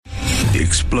The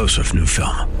explosive new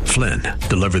film, Flynn,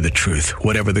 deliver the truth,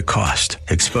 whatever the cost,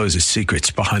 exposes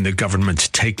secrets behind the government's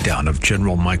takedown of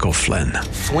General Michael Flynn.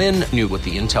 Flynn knew what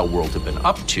the intel world had been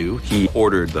up to. He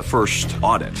ordered the first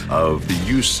audit of the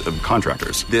use of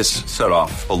contractors. This set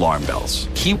off alarm bells.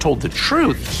 He told the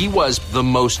truth. He was the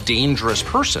most dangerous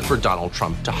person for Donald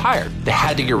Trump to hire. They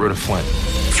had to get rid of Flynn.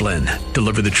 Flynn,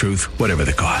 deliver the truth, whatever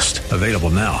the cost. Available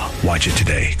now. Watch it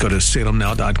today. Go to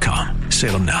salemnow.com.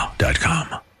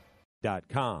 salemnow.com.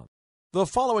 The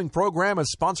following program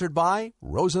is sponsored by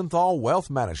Rosenthal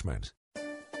Wealth Management.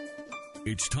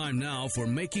 It's time now for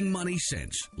Making Money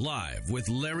Sense, live with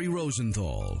Larry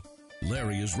Rosenthal.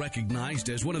 Larry is recognized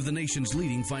as one of the nation's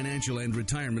leading financial and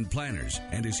retirement planners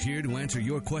and is here to answer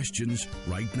your questions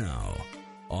right now.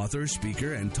 Author,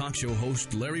 speaker, and talk show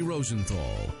host Larry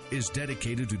Rosenthal is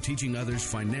dedicated to teaching others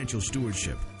financial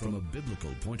stewardship from a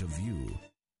biblical point of view.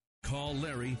 Call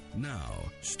Larry now.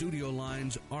 Studio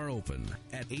lines are open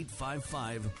at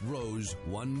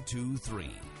 855-ROSE-123.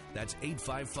 That's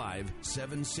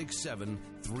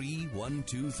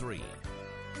 855-767-3123.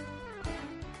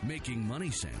 Making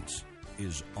Money Sense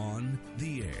is on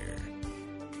the air.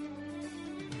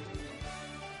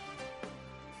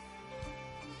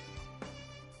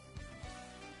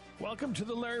 Welcome to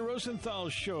the Larry Rosenthal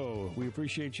Show. We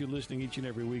appreciate you listening each and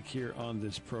every week here on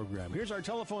this program. Here's our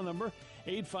telephone number,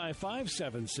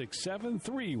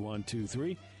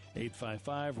 855-767-3123,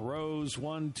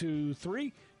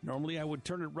 855-ROSE-123. Normally, I would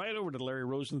turn it right over to Larry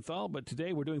Rosenthal, but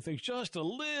today we're doing things just a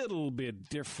little bit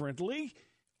differently.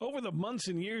 Over the months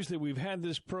and years that we've had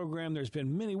this program, there's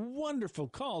been many wonderful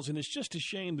calls, and it's just a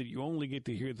shame that you only get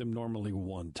to hear them normally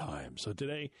one time. So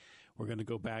today, we're going to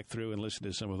go back through and listen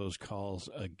to some of those calls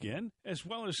again, as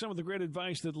well as some of the great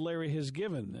advice that Larry has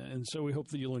given. And so we hope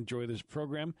that you'll enjoy this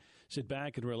program. Sit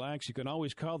back and relax. You can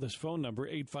always call this phone number,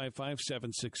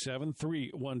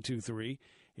 855-767-3123,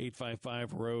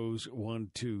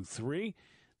 855-ROSE-123.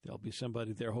 There'll be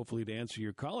somebody there, hopefully, to answer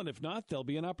your call. And if not, there'll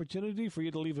be an opportunity for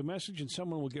you to leave a message, and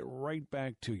someone will get right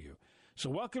back to you. So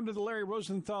welcome to the Larry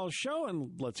Rosenthal Show,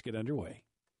 and let's get underway.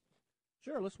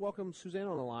 Sure, let's welcome Suzanne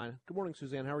on the line. Good morning,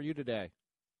 Suzanne. How are you today?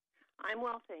 I'm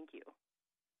well, thank you.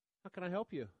 How can I help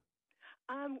you?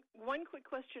 One quick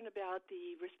question about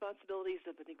the responsibilities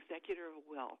of an executor of a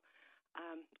will.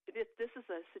 This is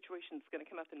a situation that's going to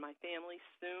come up in my family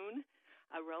soon.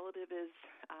 A relative is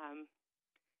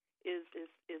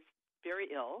very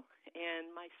ill,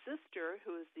 and my sister,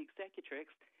 who is the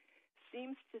executrix,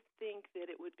 seems to think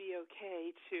that it would be okay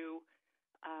to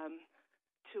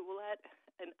let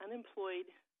an unemployed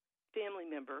family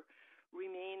member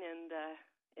remain in the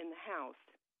house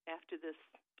after the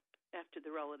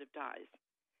relative dies.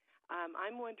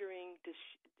 I'm wondering,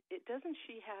 doesn't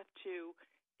she have to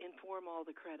inform all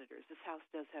the creditors? This house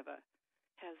does have a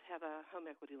home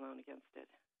equity loan against it.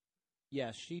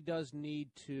 Yes, she does need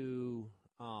to.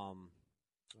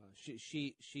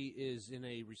 She is in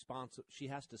a she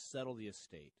has to settle the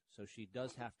estate, so she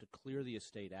does have to clear the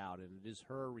estate out, and it is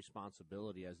her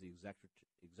responsibility as the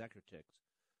executrix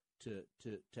to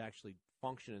actually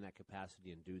function in that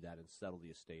capacity and do that and settle the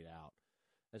estate out.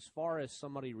 As far as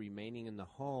somebody remaining in the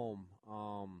home,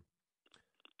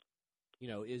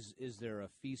 is there a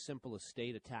fee simple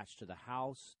estate attached to the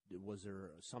house? Was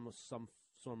there some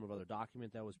form of other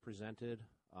document that was presented?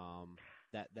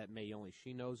 That may only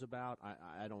she knows about.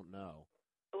 I don't know.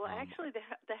 Well, actually,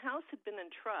 the house had been in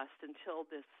trust until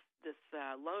this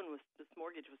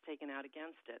mortgage was taken out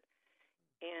against it,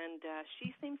 and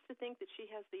she seems to think that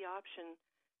she has the option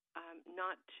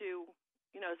not to,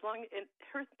 as long. And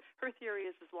her theory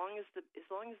is as long as the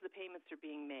payments are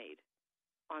being made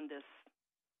on this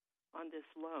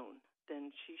loan,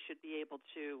 then she should be able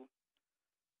to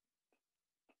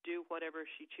do whatever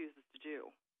she chooses to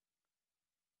do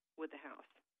with the house.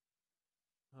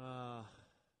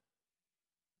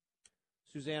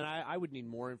 Suzanne, I would need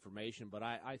more information, but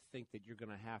I think that you're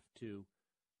going to have to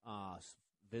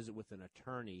visit with an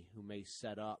attorney who may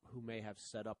have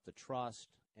set up the trust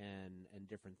and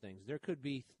different things. There could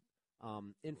be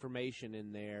information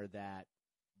in there that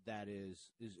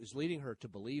is leading her to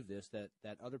believe this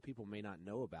that other people may not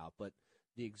know about. But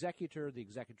the executor, the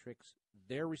executrix,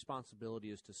 their responsibility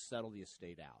is to settle the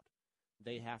estate out.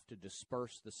 They have to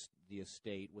disperse the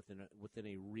estate within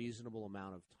a reasonable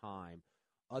amount of time.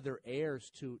 Other heirs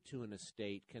to an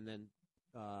estate can then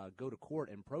go to court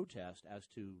and protest as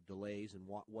to delays and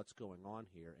what's going on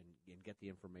here and get the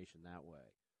information that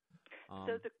way.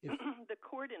 So the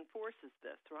court enforces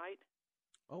this, right?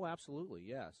 Oh, absolutely,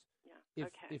 yes. Yeah.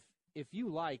 Okay. If you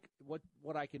like, what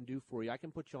I can do for you, I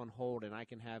can put you on hold and I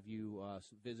can have you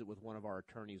visit with one of our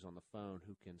attorneys on the phone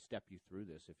who can step you through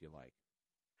this if you like.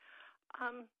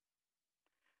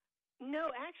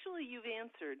 No, actually, you've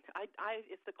answered.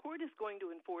 If the court is going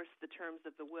to enforce the terms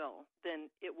of the will, then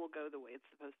it will go the way it's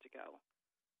supposed to go.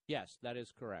 Yes, that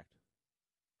is correct.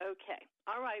 Okay.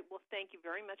 All right. Well, thank you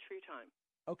very much for your time.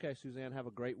 Okay, Suzanne, have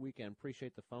a great weekend.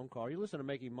 Appreciate the phone call. You listen to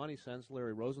Making Money Sense,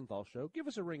 Larry Rosenthal Show. Give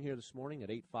us a ring here this morning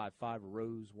at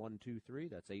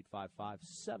 855-ROSE-123. That's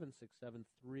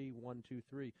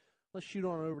 855-767-3123. Let's shoot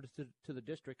on over to the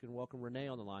district and welcome Renee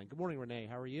on the line. Good morning, Renee.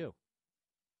 How are you?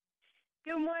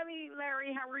 Good morning,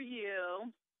 Larry. How are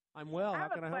you? I'm well. How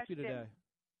can I help you today?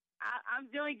 I'm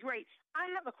doing great. I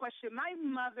have a question. My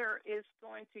mother is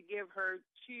going to give her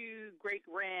two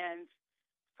great-grands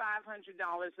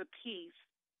 $500 apiece,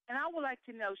 and I would like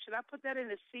to know, should I put that in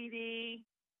a CD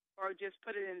or just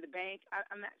put it in the bank?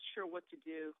 I'm not sure what to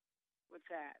do with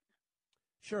that.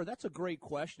 Sure, that's a great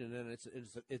question, and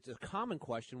it's a common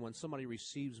question when somebody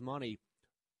receives money.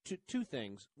 Two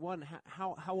things. One,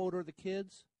 how old are the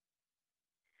kids?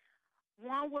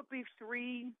 One would be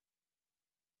 3.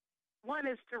 One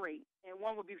is 3, and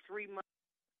one would be 3 months,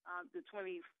 the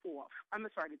 24th. I'm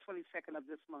sorry, the 22nd of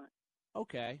this month.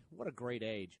 Okay, what a great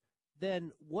age.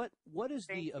 Then what is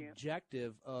the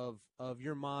objective of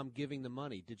your mom giving the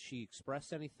money? Did she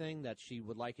express anything that she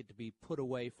would like it to be put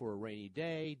away for a rainy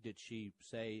day? Did she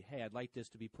say, hey, I'd like this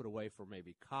to be put away for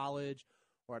maybe college,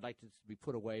 or I'd like this to be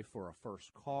put away for a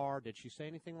first car? Did she say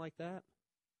anything like that?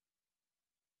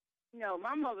 No,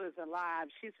 my mother's alive.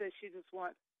 She said she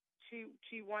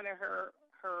wanted her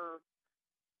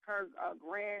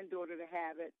granddaughter to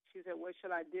have it. She said, what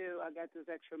should I do? I got this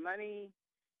extra money.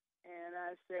 And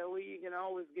I said, well, you can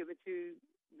always give it to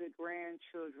the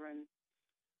grandchildren.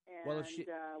 And we'll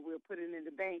put it in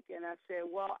the bank. And I said,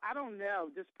 well, I don't know.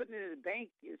 Just putting it in the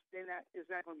bank is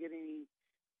not going to get any,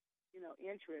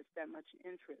 that much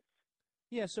interest.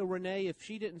 Yeah, so Renee, if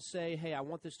she didn't say, hey, I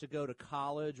want this to go to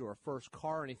college or a first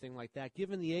car or anything like that,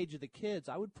 given the age of the kids,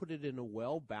 I would put it in a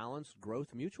well-balanced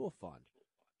growth mutual fund,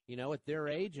 at their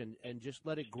age and just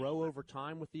let it grow over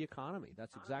time with the economy.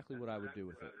 That's exactly what I would do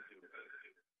with it.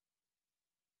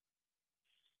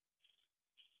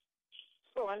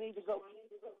 So I need to go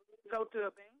to a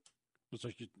bank?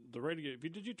 So the radio.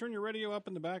 Did you turn your radio up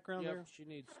in the background there? She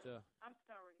needs to. I'm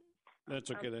sorry.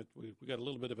 That's okay. We got a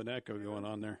little bit of an echo going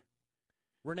on there.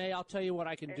 Renee, I'll tell you what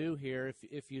I can do here.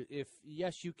 If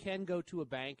yes, you can go to a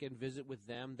bank and visit with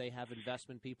them. They have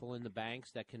investment people in the banks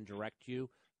that can direct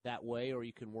you that way, or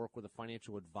you can work with a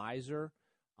financial advisor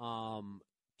to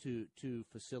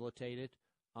facilitate it.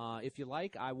 If you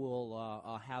like, I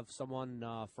will have someone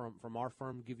from our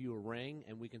firm give you a ring,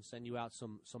 and we can send you out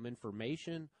some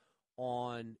information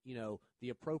on the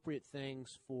appropriate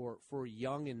things for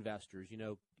young investors,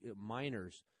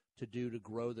 minors, to do to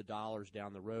grow the dollars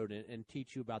down the road, and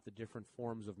teach you about the different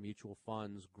forms of mutual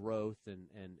funds, growth,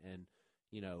 and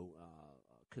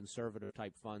conservative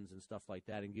type funds and stuff like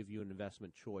that, and give you an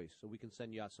investment choice. So we can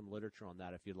send you out some literature on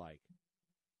that if you'd like.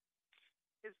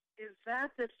 Is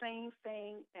that the same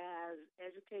thing as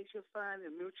education fund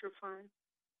and mutual fund?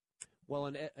 Well,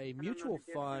 a mutual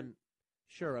fund,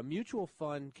 sure, a mutual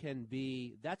fund can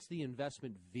be, that's the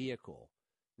investment vehicle.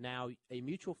 Now, a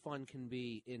mutual fund can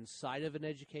be inside of an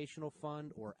educational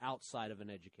fund or outside of an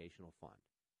educational fund.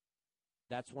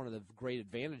 That's one of the great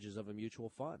advantages of a mutual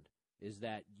fund, is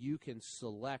that you can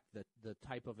select the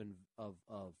type of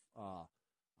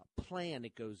plan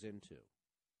it goes into.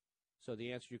 So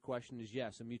the answer to your question is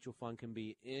yes, a mutual fund can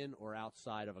be in or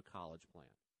outside of a college plan.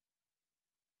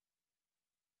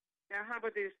 Now, how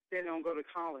about this? They don't go to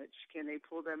college. Can they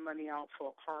pull their money out for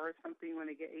a car or something when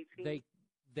they get 18?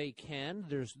 They can.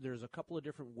 There's a couple of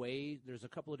different ways. There's a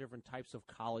couple of different types of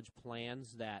college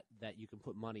plans that you can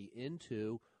put money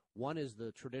into. One is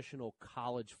the traditional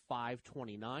college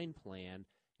 529 plan,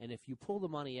 and if you pull the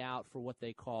money out for what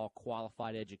they call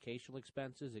qualified educational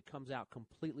expenses, it comes out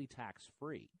completely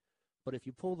tax-free. But if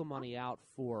you pull the money out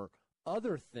for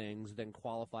other things than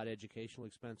qualified educational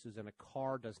expenses and a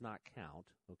car does not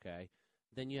count, okay,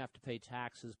 then you have to pay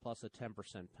taxes plus a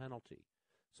 10% penalty.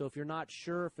 So if you're not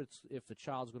sure if the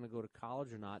child's going to go to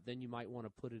college or not, then you might want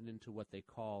to put it into what they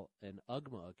call an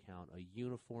UGMA account, a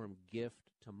Uniform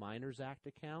Gift to Minors Act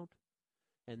account.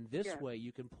 And this way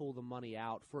you can pull the money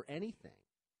out for anything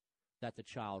that the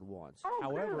child wants. Oh,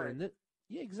 However, good.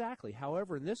 Yeah, exactly.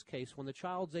 However, in this case, when the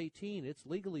child's 18, it's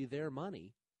legally their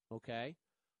money, okay?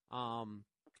 But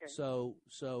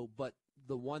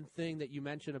the one thing that you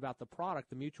mentioned about the product,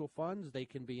 the mutual funds, they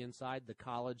can be inside the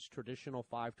college traditional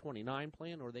 529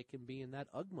 plan, or they can be in that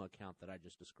UGMA account that I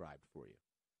just described for you.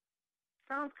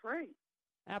 Sounds great.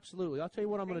 Absolutely. I'll tell you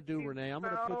what I'm going to do, Renee. I'm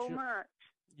going to put you. Much.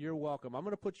 You're welcome. I'm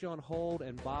going to put you on hold,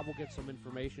 and Bob will get some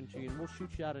information to you, and we'll shoot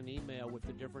you out an email with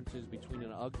the differences between an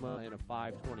UGMA and a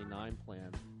 529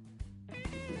 plan.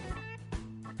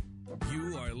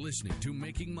 You are listening to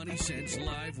Making Money Sense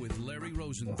live with Larry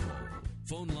Rosenthal.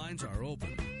 Phone lines are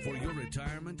open for your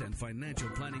retirement and financial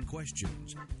planning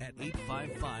questions at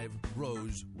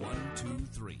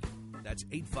 855-ROSE-123. That's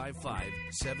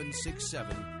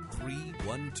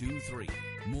 855-767-3123.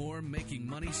 More Making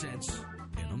Money Sense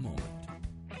in a moment.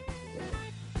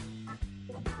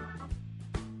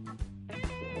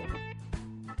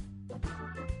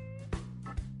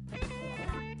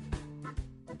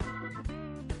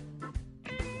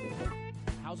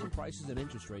 Housing prices and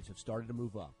interest rates have started to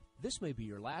move up. This may be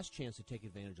your last chance to take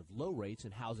advantage of low rates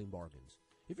and housing bargains.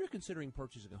 If you're considering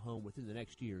purchasing a home within the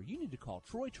next year, you need to call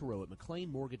Troy Terrell at McLean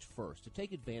Mortgage First to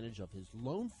take advantage of his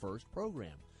Loan First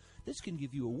program. This can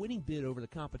give you a winning bid over the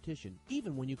competition,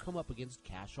 even when you come up against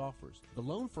cash offers. The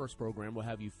Loan First program will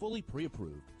have you fully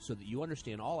pre-approved so that you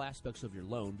understand all aspects of your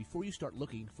loan before you start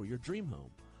looking for your dream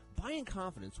home. Buy in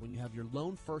confidence when you have your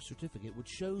Loan First certificate, which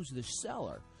shows the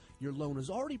seller your loan is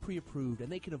already pre-approved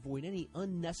and they can avoid any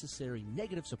unnecessary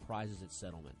negative surprises at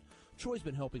settlement. Troy's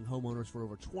been helping homeowners for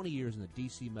over 20 years in the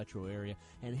D.C. metro area,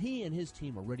 and he and his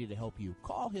team are ready to help you.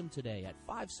 Call him today at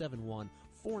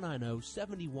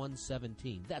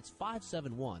 571-490-7117. That's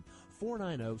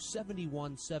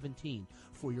 571-490-7117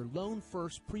 for your Loan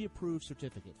First pre-approved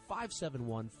certificate.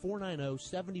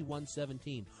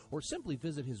 571-490-7117, or simply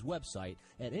visit his website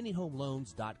at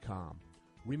anyhomeloans.com.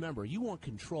 Remember, you want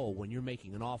control when you're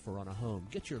making an offer on a home.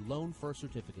 Get your Loan First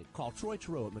certificate. Call Troy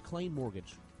Terrell at McLean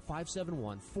Mortgage,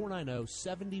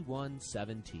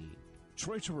 571-490-7117.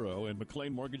 Troy Terrell and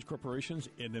McLean Mortgage Corporation's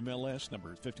NMLS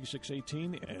number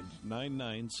 5618 and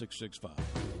 99665.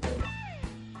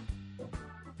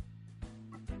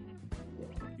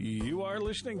 You are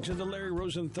listening to the Larry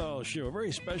Rosenthal Show, a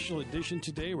very special edition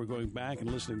today. We're going back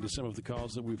and listening to some of the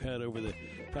calls that we've had over the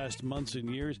past months and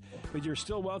years. But you're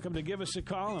still welcome to give us a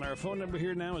call, and our phone number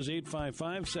here now is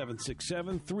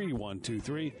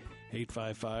 855-767-3123,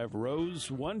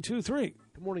 855-ROSE-123.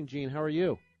 Good morning, Gene. How are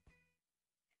you?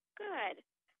 Good.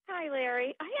 Hi,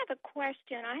 Larry. I have a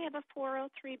question. I have a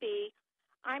 403B.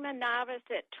 I'm a novice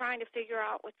at trying to figure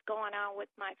out what's going on with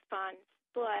my funds,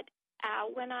 but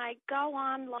when I go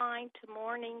online to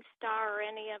Morningstar or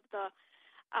any of the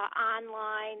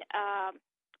online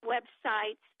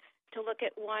websites to look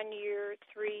at 1 year,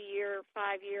 3 year,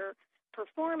 5 year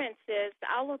performances,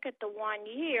 I'll look at the 1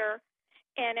 year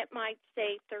and it might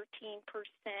say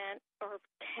 13% or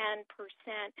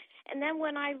 10%. And then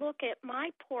when I look at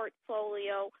my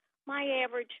portfolio, my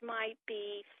average might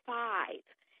be 5.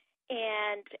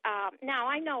 And now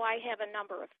I know I have a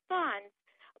number of funds,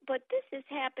 but this has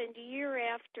happened year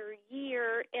after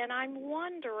year, and I'm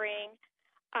wondering,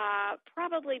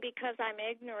 probably because I'm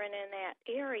ignorant in that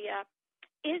area,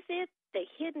 is it the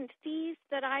hidden fees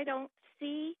that I don't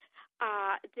see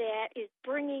that is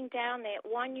bringing down that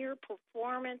 1 year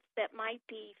performance that might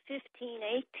be 15,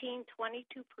 18,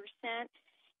 22%,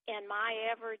 and my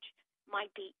average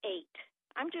might be 8?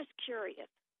 I'm just curious.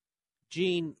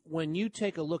 Gene, when you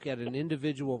take a look at an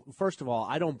individual, first of all,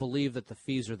 I don't believe that the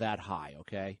fees are that high,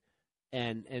 okay?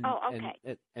 And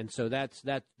so that's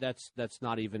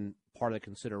not even part of the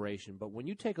consideration. But when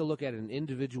you take a look at an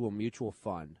individual mutual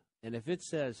fund, and if it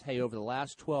says, hey, over the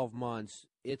last 12 months,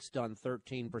 it's done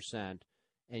 13%,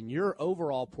 and your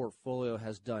overall portfolio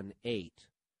has done 8%,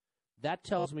 that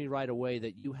tells me right away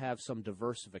that you have some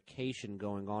diversification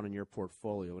going on in your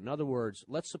portfolio. In other words,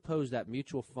 let's suppose that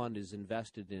mutual fund is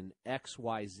invested in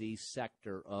XYZ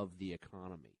sector of the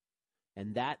economy,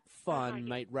 and that fund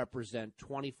might represent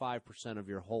 25% of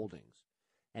your holdings,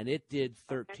 and it did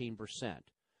 13%.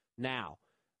 Now,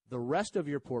 the rest of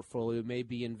your portfolio may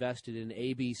be invested in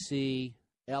ABC,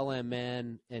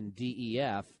 LMN, and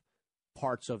DEF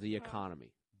parts of the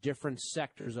economy, different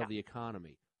sectors of the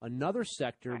economy. Another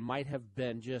sector might have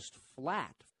been just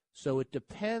flat. So it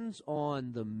depends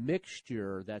on the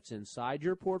mixture that's inside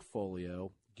your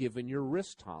portfolio, given your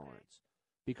risk tolerance.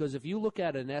 Because if you look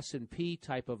at an S&P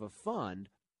type of a fund,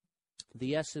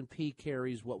 the S&P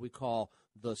carries what we call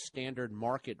the standard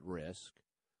market risk,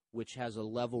 which has a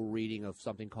level reading of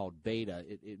something called beta.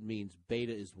 It means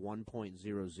beta is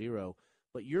 1.00,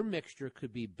 but your mixture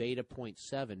could be beta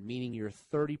 0.7, meaning you're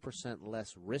 30%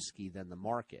 less risky than the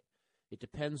market. It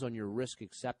depends on your risk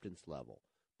acceptance level.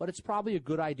 But it's probably a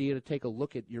good idea to take a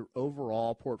look at your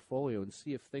overall portfolio and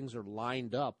see if things are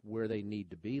lined up where they need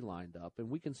to be lined up. And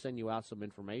we can send you out some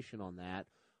information on that,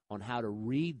 on how to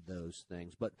read those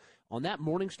things. But on that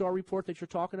Morningstar report that you're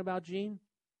talking about, Gene,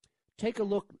 take a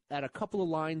look at a couple of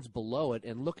lines below it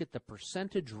and look at the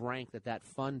percentage rank that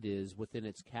fund is within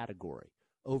its category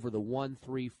over the 1,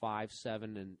 3, 5,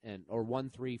 7, or 1,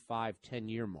 3, 5,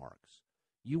 10-year marks.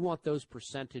 You want those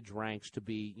percentage ranks to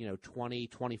be, 20,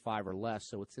 25 or less,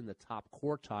 so it's in the top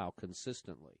quartile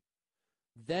consistently.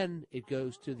 Then it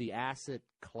goes to the asset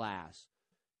class.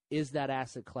 Is that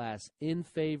asset class in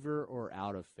favor or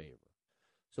out of favor?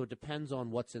 So it depends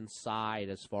on what's inside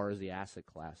as far as the asset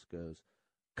class goes.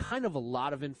 Kind of a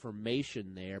lot of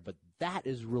information there, but that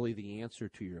is really the answer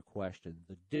to your question.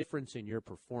 The difference in your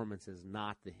performance is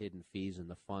not the hidden fees in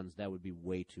the funds. That would be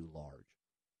way too large.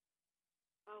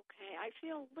 Okay, I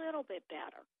feel a little bit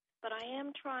better, but I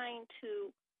am trying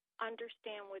to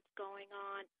understand what's going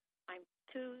on. I'm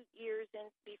 2 years in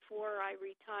before I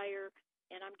retire,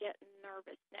 and I'm getting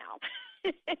nervous now.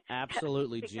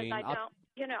 Absolutely, because Gene. I don't,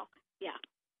 yeah.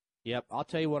 Yep, I'll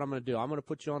tell you what I'm going to do. I'm going to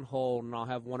put you on hold, and I'll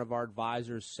have one of our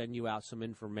advisors send you out some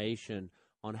information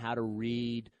on how to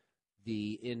read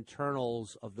the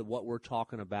internals of what we're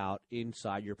talking about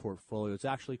inside your portfolio. It's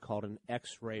actually called an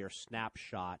X-ray or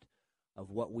snapshot of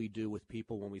what we do with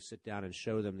people when we sit down and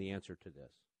show them the answer to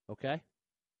this. Okay?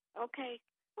 Okay.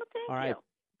 Well, thank All right. you.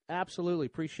 Absolutely.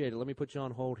 Appreciate it. Let me put you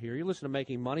on hold here. You're listening to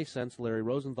Making Money Sense, Larry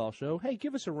Rosenthal Show. Hey,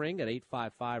 give us a ring at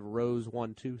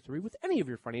 855-ROSE-123 with any of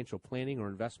your financial planning or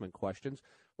investment questions.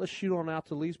 Let's shoot on out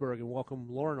to Leesburg and welcome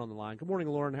Lauren on the line. Good morning,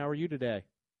 Lauren. How are you today?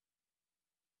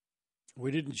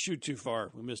 We didn't shoot too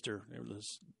far. We missed her.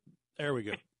 There we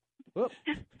go. Whoop.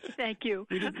 Thank you.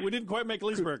 We didn't quite make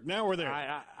Leesburg. Now we're there.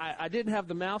 I didn't have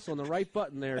the mouse on the right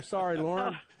button there. Sorry,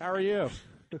 Lauren. How are you?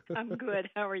 I'm good.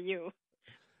 How are you?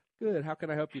 Good. How can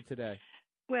I help you today?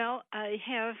 Well, I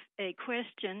have a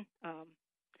question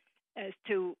as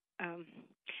to,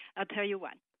 I'll tell you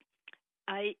what.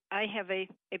 I have a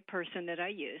person that I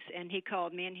use, and he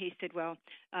called me and he said, well,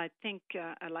 I think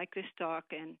I like this stock,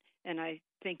 and I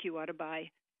think you ought to buy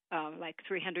like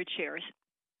 300 shares.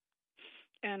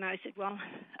 And I said, well,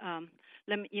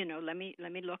 let me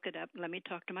look it up. Let me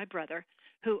talk to my brother,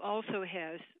 who also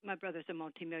has, my brother's a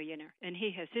multimillionaire, and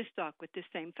he has his stock with this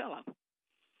same fellow.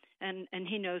 And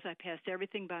he knows I passed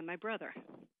everything by my brother.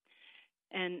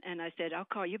 And I said, I'll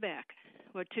call you back.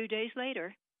 Well, 2 days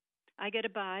later, I get a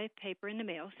buy paper in the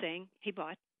mail saying he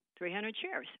bought 300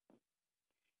 shares.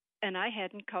 And I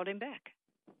hadn't called him back.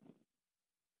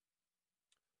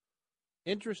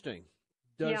 Interesting.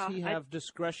 Does he have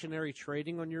discretionary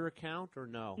trading on your account or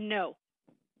no? No.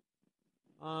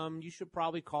 You should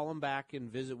probably call him back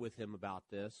and visit with him about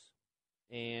this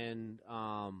and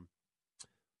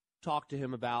talk to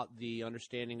him about the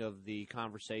understanding of the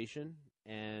conversation,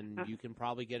 and you can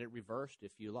probably get it reversed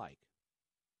if you like.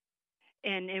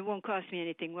 And it won't cost me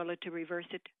anything, will it, to reverse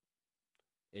it?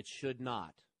 It should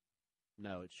not.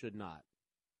 No, it should not.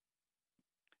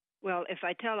 Well, if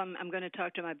I tell him I'm going to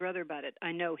talk to my brother about it,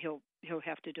 I know he'll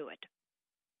have to do it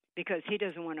because he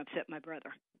doesn't want to upset my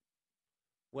brother.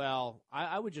 Well,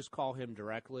 I would just call him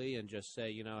directly and just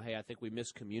say, hey, I think we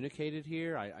miscommunicated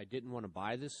here. I didn't want to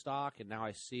buy this stock, and now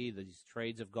I see that these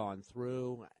trades have gone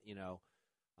through.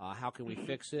 How can we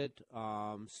fix it?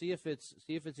 See if it's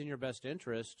in your best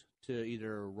interest to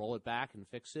either roll it back and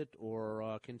fix it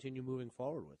or continue moving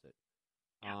forward with it.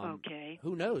 Okay.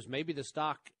 Who knows? Maybe the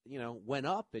stock, went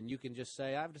up, and you can just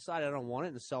say, I've decided I don't want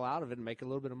it, and sell out of it and make a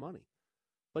little bit of money.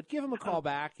 But give him a call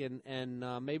back, and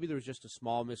maybe there was just a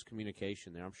small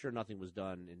miscommunication there. I'm sure nothing was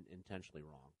done intentionally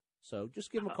wrong. So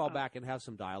just give him a call back and have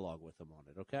some dialogue with him on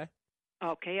it, okay?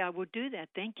 Okay, I will do that.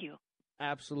 Thank you.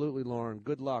 Absolutely, Lauren.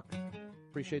 Good luck.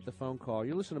 Appreciate the phone call.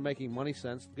 You're listening to Making Money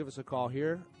Sense. Give us a call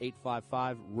here,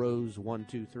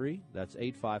 855-ROSE-123. That's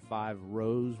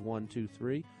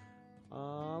 855-ROSE-123.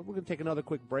 We're going to take another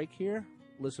quick break here.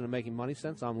 Listen to Making Money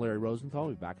Sense. I'm Larry Rosenthal.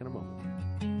 We'll be back in a moment.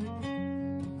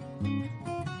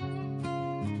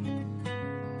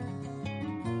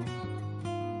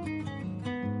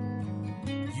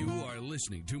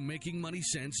 Listening to Making Money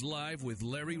Sense live with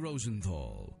Larry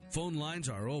Rosenthal. Phone lines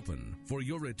are open for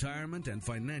your retirement and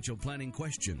financial planning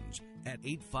questions at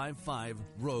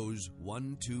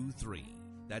 855-ROSE-123.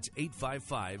 That's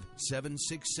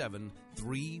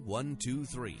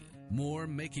 855-767-3123. More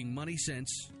Making Money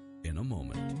Sense in a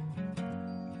moment.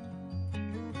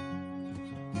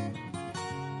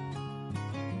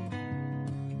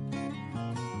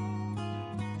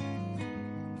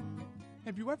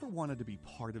 Have you ever wanted to be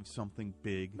part of something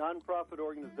big? Nonprofit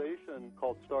organization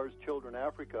called Stars Children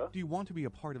Africa. Do you want to be a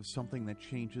part of something that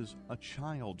changes a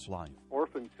child's life?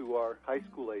 Orphans who are high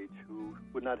school age who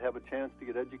would not have a chance to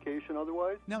get education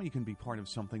otherwise. Now you can be part of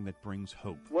something that brings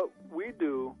hope. What we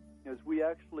do is we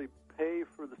actually pay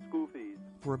for the school fees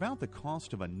For about the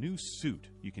cost of a new suit,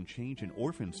 you can change an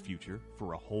orphan's future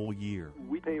for a whole year.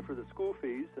 We pay for the school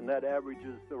fees, and that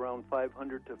averages around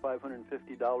 $500 to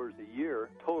 $550 a year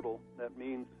total. That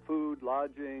means food,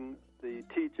 lodging, the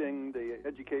teaching, the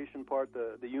education part,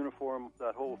 the uniform,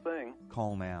 that whole thing.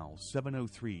 Call now,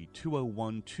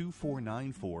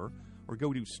 703-201-2494, or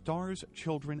go to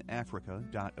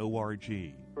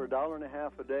starschildrenafrica.org. For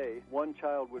 $1.50 a day, one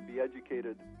child would be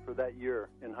educated for that year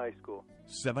in high school.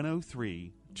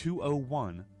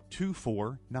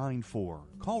 703-201-2494.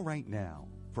 Call right now.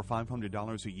 For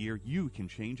 $500 a year, you can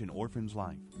change an orphan's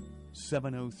life.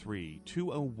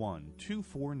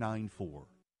 703-201-2494.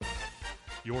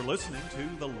 You're listening to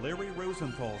The Larry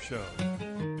Rosenthal Show.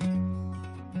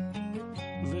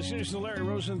 This is The Larry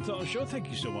Rosenthal Show. Thank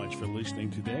you so much for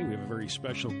listening today. We have a very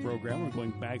special program. We're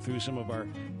going back through some of our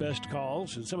best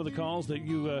calls and some of the calls that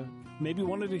you maybe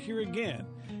wanted to hear again.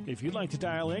 If you'd like to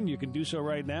dial in, you can do so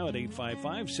right now at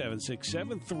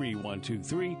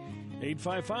 855-767-3123,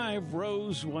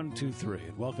 855-ROSE-123.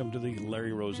 And welcome to The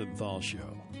Larry Rosenthal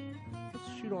Show.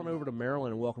 Let's shoot on over to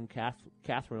Maryland and welcome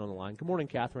Catherine on the line. Good morning,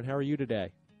 Catherine. How are you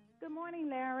today? Good morning,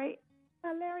 Larry.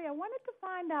 Larry, I wanted to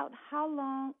find out how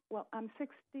long, I'm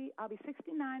 60, I'll be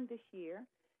 69 this year,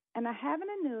 and I have an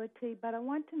annuity, but I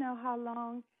want to know how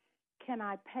long can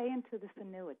I pay into this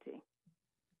annuity?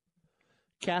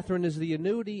 Catherine, is the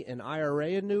annuity an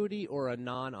IRA annuity or a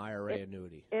non-IRA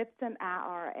annuity? It's an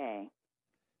IRA.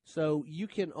 So you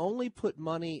can only put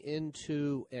money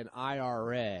into an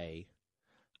IRA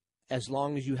as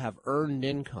long as you have earned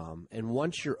income, and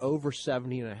once you're over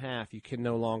 70 and a half, you can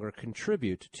no longer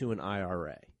contribute to an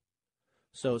IRA.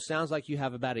 So it sounds like you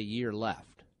have about a year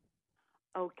left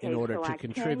in order to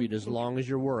contribute as long as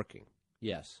you're working.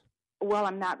 Yes. Well,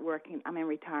 I'm not working. I'm in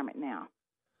retirement now.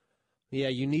 Yeah,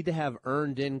 you need to have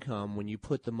earned income when you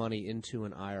put the money into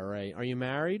an IRA. Are you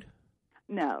married?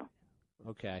 No.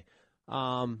 Okay.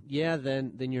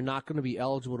 Then you're not going to be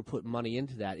eligible to put money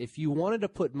into that. If you wanted to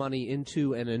put money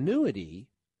into an annuity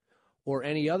or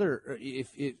any other,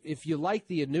 if you like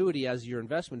the annuity as your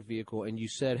investment vehicle and you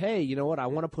said, hey, you know what, I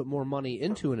want to put more money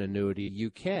into an annuity,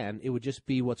 you can. It would just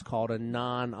be what's called a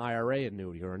non-IRA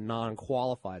annuity or a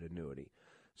non-qualified annuity.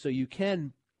 So you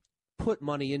can put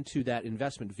money into that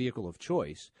investment vehicle of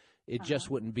choice. It just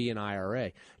wouldn't be an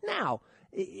IRA. Now,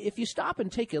 if you stop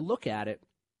and take a look at it,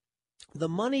 the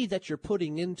money that you're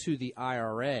putting into the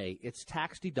IRA, it's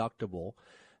tax deductible.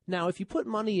 Now, if you put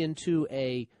money into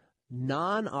a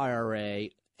non-IRA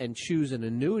and choose an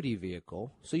annuity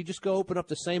vehicle, so you just go open up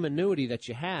the same annuity that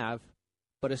you have,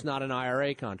 but it's not an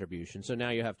IRA contribution, so now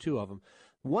you have two of them.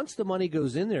 Once the money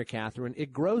goes in there, Catherine,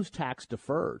 it grows tax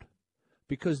deferred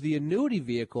because the annuity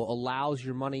vehicle allows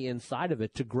your money inside of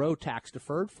it to grow tax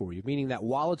deferred for you, meaning that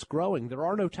while it's growing, there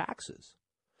are no taxes.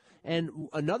 And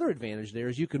another advantage there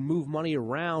is you can move money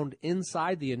around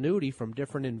inside the annuity from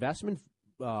different investment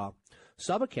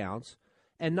sub-accounts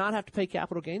and not have to pay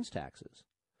capital gains taxes.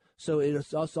 So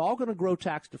it's all going to grow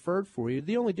tax deferred for you.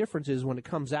 The only difference is when it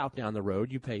comes out down the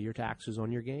road, you pay your taxes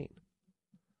on your gain.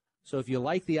 So if you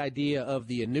like the idea of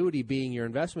the annuity being your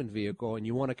investment vehicle and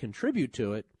you want to contribute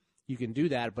to it, you can do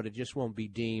that, but it just won't be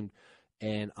deemed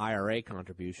an IRA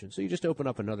contribution. So you just open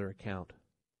up another account.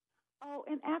 Oh,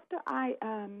 and after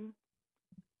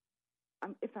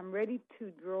if I'm ready to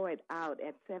draw it out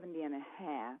at 70 and a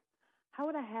half, how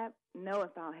would I know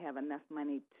if I'll have enough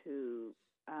money to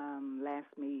last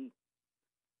me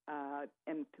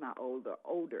into my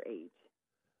older age?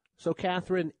 So,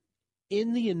 Catherine,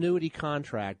 in the annuity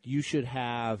contract, you should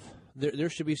have there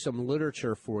should be some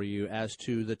literature for you as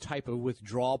to the type of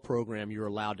withdrawal program you're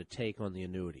allowed to take on the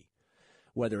annuity,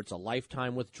 whether it's a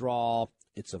lifetime withdrawal,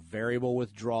 it's a variable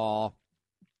withdrawal.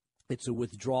 It's a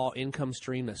withdrawal income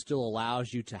stream that still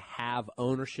allows you to have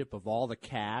ownership of all the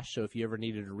cash. So if you ever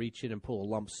needed to reach in and pull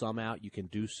a lump sum out, you can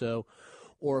do so.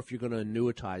 Or if you're going to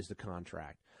annuitize the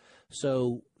contract.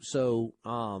 So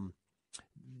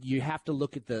you have to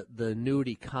look at the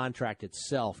annuity contract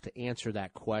itself to answer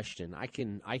that question. I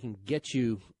can get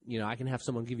you, I can have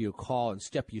someone give you a call and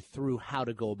step you through how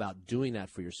to go about doing that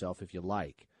for yourself if you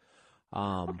like.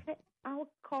 Okay, I'll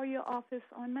call your office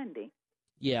on Monday.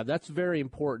 Yeah, that's very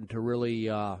important to really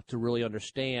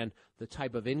understand the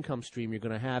type of income stream you're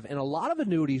going to have. And a lot of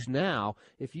annuities now,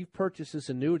 if you've purchased this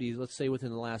annuity, let's say within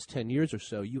the last 10 years or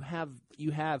so, you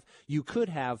could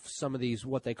have some of these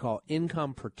what they call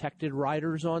income protected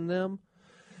riders on them,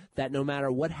 that no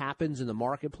matter what happens in the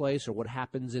marketplace or what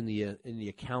happens in the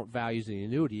account values of the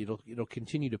annuity, it'll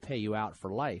continue to pay you out for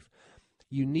life.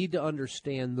 You need to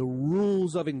understand the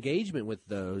rules of engagement with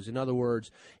those. In other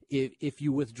words, if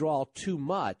you withdraw too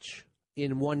much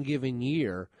in one given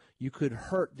year, you could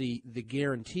hurt the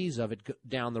guarantees of it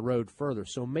down the road further.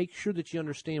 So make sure that you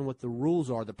understand what the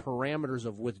rules are, the parameters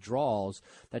of withdrawals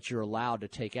that you're allowed to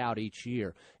take out each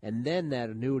year. And then that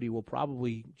annuity will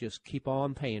probably just keep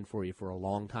on paying for you for a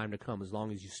long time to come, as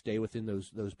long as you stay within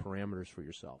those parameters for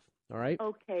yourself. All right?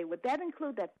 Okay. Would that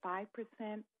include that 5%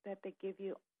 that they give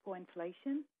you for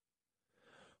inflation?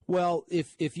 Well,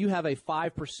 if you have a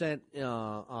 5%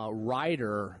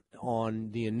 rider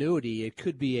on the annuity, it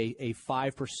could be a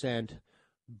 5%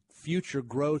 future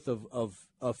growth of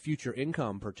future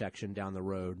income protection down the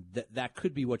road. That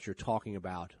could be what you're talking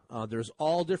about. There's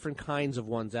all different kinds of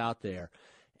ones out there,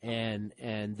 and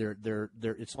they're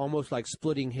it's almost like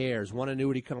splitting hairs. One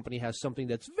annuity company has something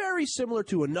that's very similar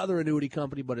to another annuity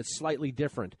company, but it's slightly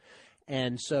different.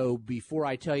 And so before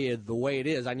I tell you the way it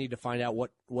is, I need to find out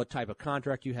what type of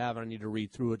contract you have, and I need to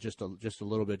read through it just a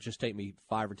little bit. Just take me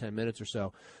 5 or 10 minutes or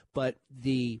so. But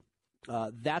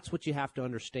that's what you have to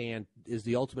understand is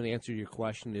the ultimate answer to your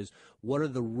question is what are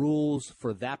the rules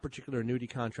for that particular annuity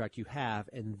contract you have,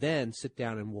 and then sit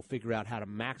down and we'll figure out how to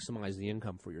maximize the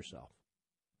income for yourself.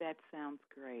 That sounds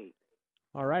great.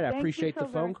 All right. I appreciate the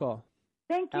phone call.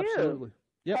 Thank you. Absolutely.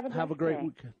 Yep. Have a great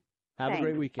weekend. Have a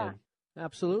great weekend. Bye.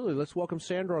 Absolutely. Let's welcome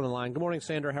Sandra on the line. Good morning,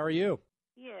 Sandra. How are you?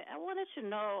 Yeah, I wanted to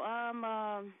know,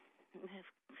 a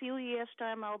few years'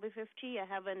 time I'll be 50. I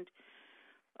haven't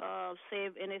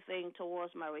saved anything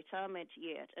towards my retirement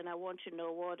yet, and I want to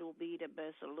know what will be the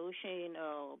best solution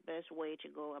or best way to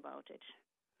go about it.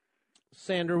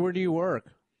 Sandra, where do you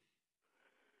work?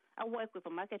 I work with a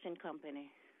marketing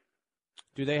company.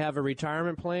 Do they have a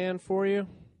retirement plan for you?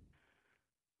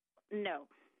 No.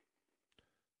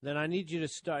 Then I need you to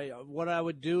start. What I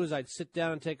would do is I'd sit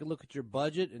down and take a look at your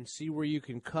budget and see where you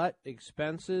can cut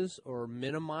expenses or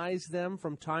minimize them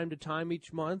from time to time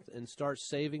each month and start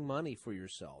saving money for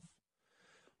yourself.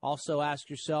 Also ask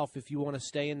yourself if you want to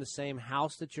stay in the same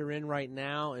house that you're in right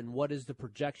now and what is the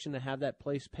projection to have that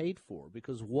place paid for.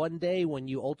 Because one day when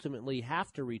you ultimately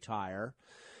have to retire,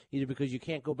 either because you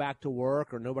can't go back to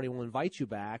work or nobody will invite you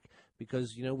back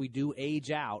because, you know, we do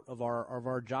age out of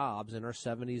our jobs in our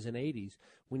 70s and 80s.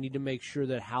 We need to make sure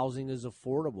that housing is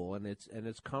affordable and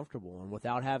it's comfortable. And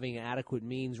without having adequate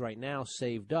means right now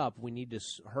saved up, we need to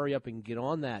hurry up and get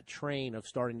on that train of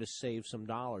starting to save some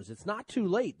dollars. It's not too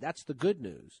late. That's the good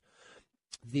news.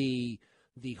 The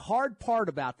hard part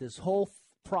about this whole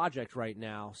project right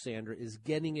now, Sandra, is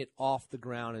getting it off the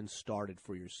ground and started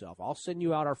for yourself. I'll send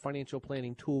you out our financial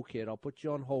planning toolkit. I'll put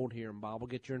you on hold here, and Bob will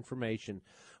get your information.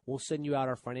 We'll send you out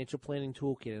our financial planning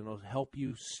toolkit, and it'll help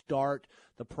you start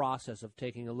the process of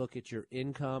taking a look at your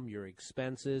income, your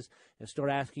expenses, and start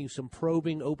asking some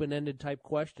probing, open-ended type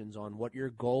questions on what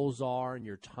your goals are and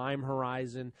your time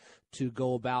horizon to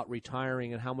go about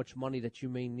retiring and how much money that you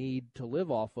may need to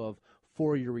live off of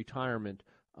for your retirement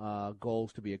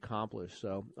goals to be accomplished.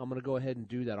 So I'm going to go ahead and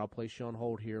do that. I'll place you on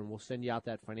hold here, and we'll send you out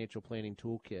that financial planning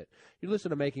toolkit. You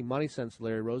listen to Making Money Sense,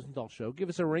 Larry Rosenthal Show. Give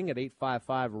us a ring at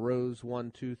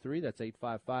 855-ROSE-123. That's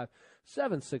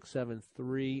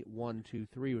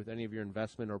 855-767-3123 with any of your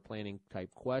investment or planning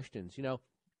type questions. You know,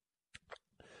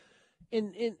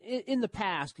 in the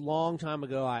past, long time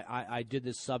ago, I did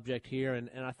this subject here, and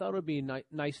I thought it would be a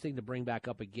nice thing to bring back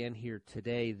up again here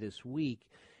today, this week.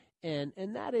 And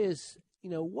that is, you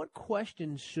know, what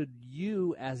questions should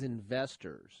you as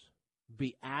investors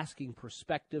be asking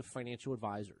prospective financial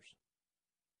advisors?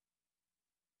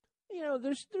 You know,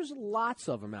 there's lots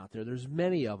of them out there. There's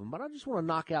many of them, but I just want to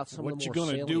knock out some of the more salient ones.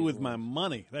 What you going to do with my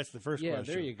money? That's the first question.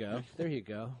 Yeah, there you go. There you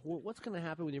go. Well, what's going to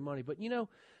happen with your money? But, you know,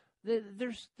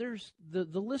 there's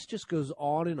the list just goes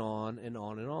on and on and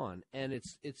on and on. And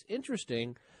it's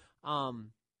interesting.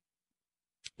 You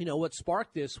know, what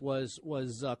sparked this was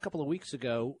a couple of weeks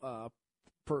ago,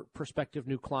 prospective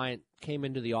new client came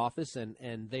into the office and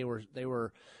they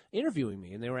were interviewing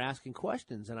me and they were asking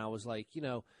questions. And I was like, you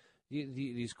know,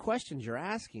 these questions you're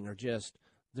asking are just,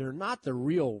 they're not the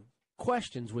real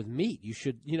questions with meat. You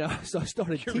should, you know, so I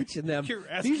started teaching them.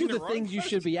 These are the things you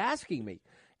should be asking me.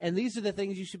 And these are the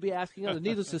things you should be asking others.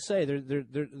 Needless to say, they're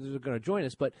going to join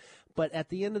us. But at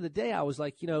the end of the day, I was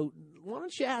like, you know, why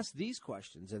don't you ask these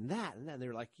questions and that? And they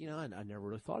were like, you know, I never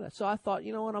really thought of that. So I thought,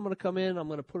 you know what, I'm going to come in, I'm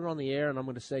going to put it on the air, and I'm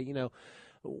going to say, you know,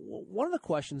 one of the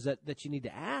questions that you need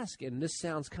to ask, and this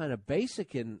sounds kind of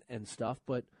basic and stuff,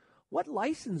 but what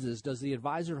licenses does the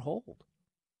advisor hold?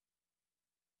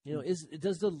 You know,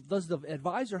 does the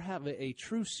advisor have a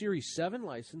true Series 7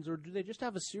 license, or do they just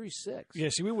have a Series 6? Yeah,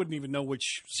 see, we wouldn't even know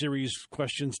which series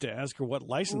questions to ask or what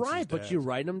licenses Right, to but ask. you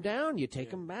write them down, you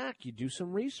take them back, you do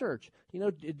some research. You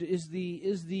know, is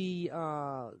the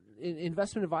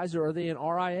investment advisor, are they an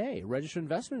RIA, registered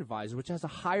investment advisor, which has a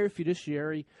higher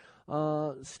fiduciary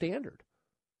standard?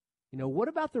 You know, what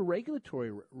about the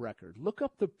regulatory record? Look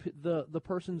up the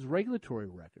person's regulatory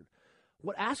record.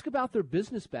 Ask about their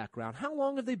business background. How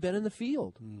long have they been in the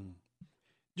field?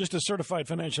 Just a certified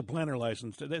financial planner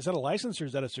license. Is that a license or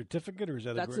is that a certificate or is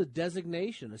that That's a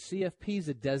designation. A CFP is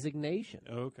a designation.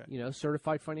 Oh, okay. You know,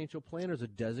 certified financial planner is a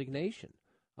designation,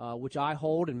 which I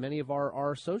hold and many of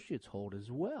our associates hold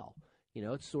as well. You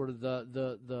know, it's sort of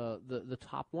the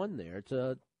top one there. It's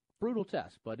a brutal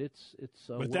test, but it's.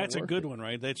 But that's a good one,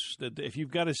 right? If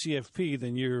you've got a CFP,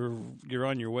 then you're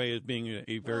on your way as being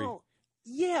a very. Well,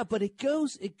 yeah, but it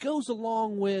goes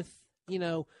along with, you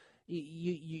know,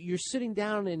 you're sitting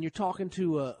down and you're talking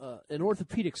to an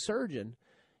orthopedic surgeon,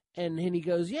 and he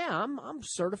goes, yeah, I'm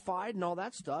certified and all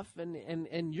that stuff,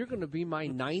 and you're going to be my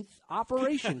 9th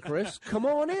operation, Chris. Come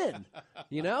on in,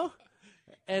 you know.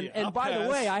 And by the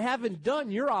way, I haven't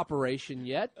done your operation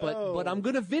yet, but I'm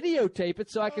going to videotape it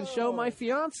so I can show my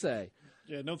fiance.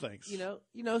 Yeah, no thanks. You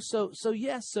know. So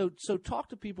talk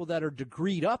to people that are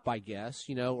degreed up, I guess,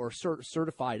 you know, or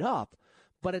certified up,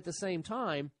 but at the same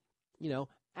time, you know,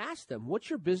 ask them, what's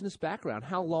your business background?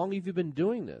 How long have you been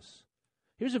doing this?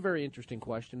 Here's a very interesting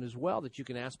question as well that you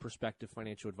can ask prospective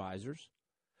financial advisors.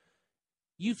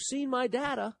 You've seen my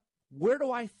data. Where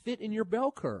do I fit in your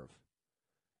bell curve?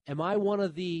 Am I one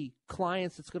of the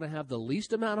clients that's going to have the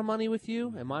least amount of money with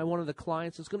you? Am I one of the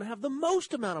clients that's going to have the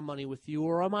most amount of money with you?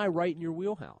 Or am I right in your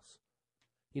wheelhouse?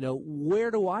 You know, where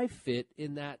do I fit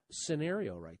in that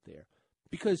scenario right there?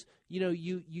 Because, you know,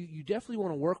 you definitely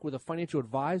want to work with a financial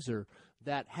advisor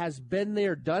that has been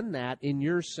there, done that in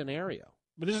your scenario.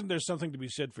 But isn't there something to be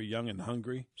said for young and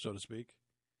hungry, so to speak?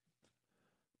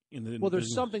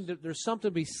 There's something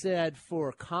to be said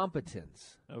for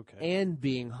competence, and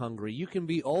being hungry. You can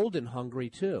be old and hungry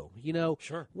too. You know,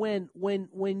 sure. When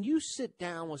you sit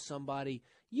down with somebody,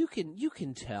 you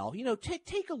can tell. You know,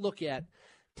 take a look at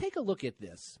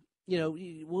this. You know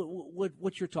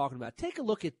what you're talking about. Take a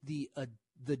look at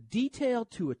the detail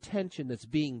to attention that's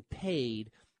being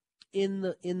paid in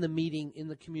the meeting, in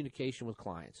the communication with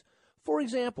clients. For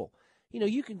example. You know,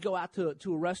 you can go out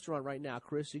to a restaurant right now,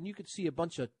 Chris, and you could see a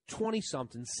bunch of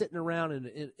 20-somethings sitting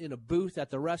around in a booth at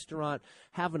the restaurant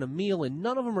having a meal, and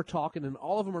none of them are talking, and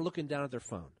all of them are looking down at their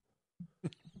phone.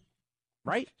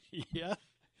 Right? Yeah.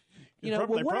 You know,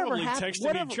 they're probably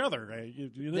texting each other. Right?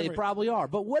 They probably are.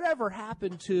 But whatever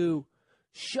happened to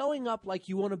showing up like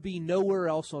you want to be nowhere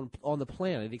else on the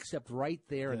planet except right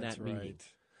there in that meeting?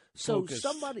 So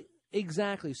somebody...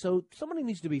 Exactly. So somebody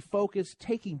needs to be focused,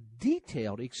 taking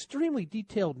extremely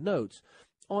detailed notes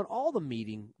on all the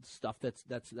meeting stuff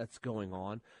that's going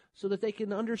on so that they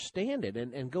can understand it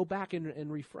and go back and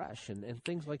refresh and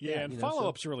things like that. Yeah, and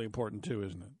follow-up's really important too,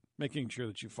 isn't it? Making sure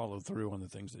that you follow through on the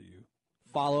things that you...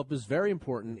 Follow-up is very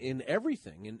important in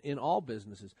everything, in all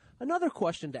businesses. Another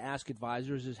question to ask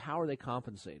advisors is, how are they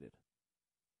compensated?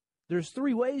 There's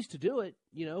 3 ways to do it,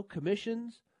 you know,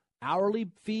 commissions, hourly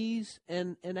fees,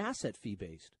 and asset fee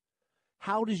based.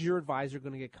 How is your advisor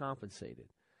going to get compensated?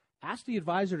 Ask the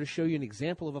advisor to show you an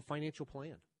example of a financial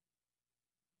plan.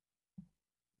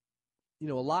 You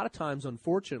know, a lot of times,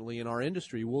 unfortunately, in our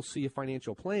industry, we'll see a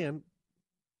financial plan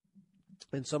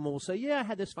and someone will say, yeah, I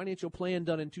had this financial plan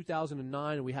done in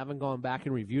 2009 and we haven't gone back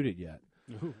and reviewed it yet.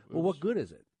 Well, what good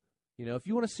is it? You know, if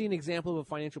you want to see an example of a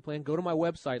financial plan, go to my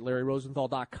website,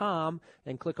 LarryRosenthal.com,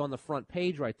 and click on the front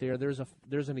page right there. There's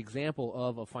an example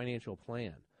of a financial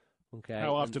plan. Okay.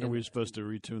 How often are we supposed to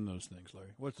retune those things,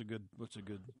 Larry? What's a good?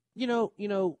 You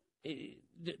know,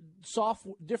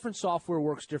 different software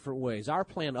works different ways. Our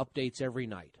plan updates every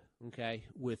night. Okay,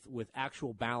 with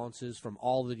actual balances from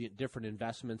all the different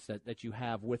investments that you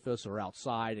have with us or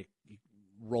outside. It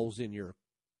rolls in your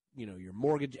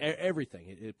mortgage,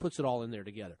 everything. It puts it all in there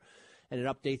together, and it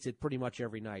updates it pretty much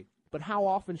every night. But how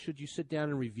often should you sit down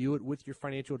and review it with your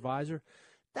financial advisor?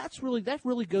 That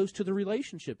really goes to the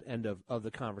relationship end of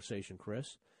the conversation,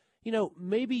 Chris. You know,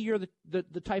 maybe you're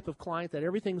the type of client that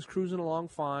everything's cruising along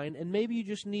fine, and maybe you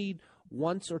just need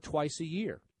once or twice a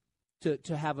year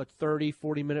to have a 30,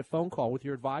 40-minute phone call with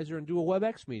your advisor and do a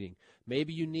WebEx meeting.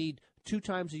 Maybe you need 2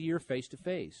 times a year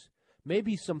face-to-face.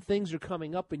 Maybe some things are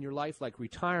coming up in your life like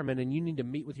retirement, and you need to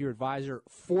meet with your advisor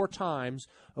 4 times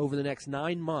over the next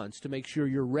 9 months to make sure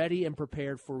you're ready and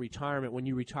prepared for retirement when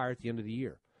you retire at the end of the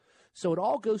year. So it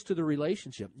all goes to the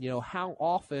relationship. You know, how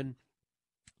often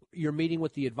you're meeting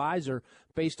with the advisor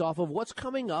based off of what's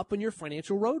coming up in your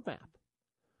financial roadmap.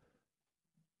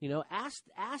 Ask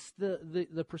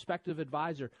the prospective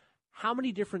advisor, how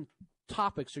many different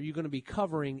topics are you going to be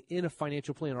covering in a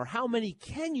financial plan, or how many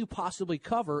can you possibly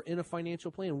cover in a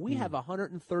financial plan? We have a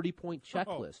 130-point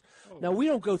checklist. Now, we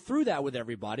don't go through that with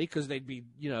everybody because they'd be,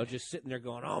 just sitting there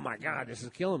going, oh, my God, this is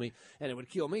killing me, and it would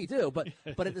kill me too.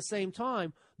 But at the same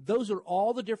time, those are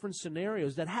all the different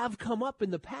scenarios that have come up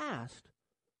in the past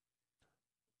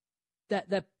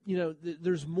that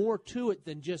there's more to it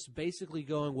than just basically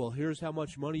going, well, here's how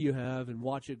much money you have and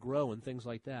watch it grow and things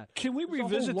like that. Can we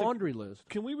revisit the laundry list?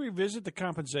 Can we revisit the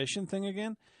compensation thing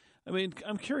again? I mean,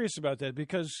 I'm curious about that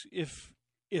because if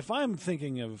I'm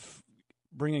thinking of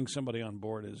bringing somebody on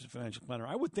board as a financial planner,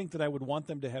 I would think that I would want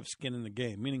them to have skin in the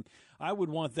game, meaning I would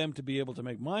want them to be able to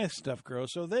make my stuff grow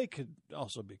so they could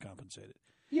also be compensated.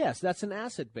 Yes, that's an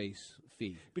asset-based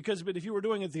fee. But if you were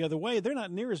doing it the other way, they're not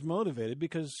near as motivated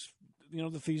because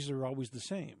the fees are always the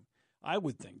same. I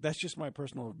would think. That's just my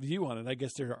personal view on it. I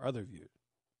guess there are other views.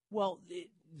 Well,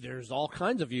 there's all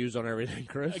kinds of views on everything,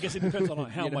 Chris. I guess it depends on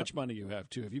how much money you have,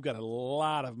 too. If you've got a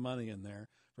lot of money in there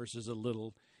versus a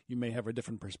little, you may have a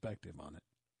different perspective on it.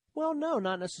 Well, no,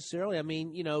 not necessarily. I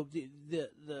mean,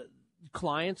 the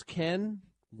clients can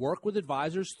work with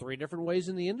advisors 3 different ways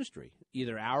in the industry,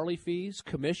 either hourly fees,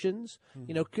 commissions.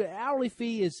 Mm-hmm. Hourly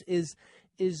fee is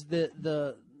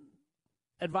the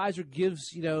advisor gives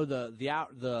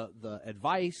the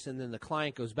advice, and then the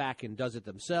client goes back and does it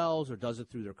themselves or does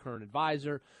it through their current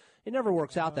advisor. It never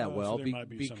works out that well so might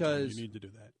be because you need to do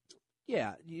that.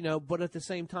 Yeah, but at the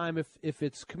same time, if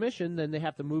it's commission, then they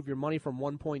have to move your money from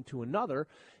one point to another.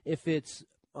 If it's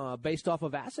based off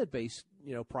of asset-based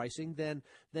pricing, then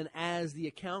as the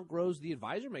account grows, the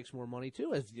advisor makes more money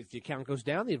too. If the account goes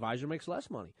down, the advisor makes less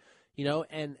money.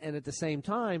 And at the same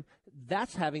time,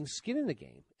 that's having skin in the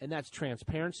game, and that's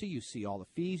transparency. You see all the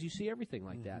fees, you see everything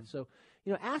like that. So,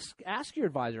 ask your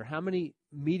advisor how many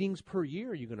meetings per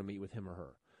year are you going to meet with him or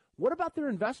her. What about their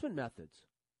investment methods?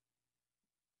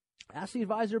 Ask the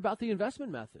advisor about the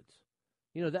investment methods.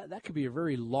 That could be a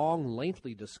very long,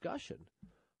 lengthy discussion.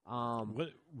 They're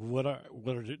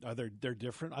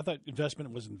different? I thought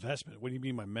investment was investment. What do you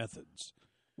mean by methods?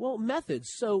 Well, methods.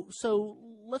 So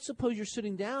let's suppose you're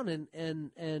sitting down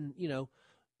and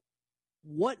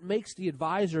what makes the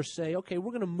advisor say, okay,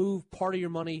 we're going to move part of your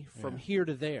money from here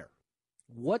to there.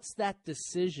 What's that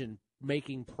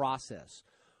decision-making process?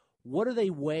 What are they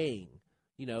weighing?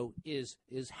 Is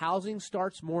housing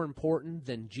starts more important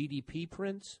than GDP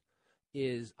prints?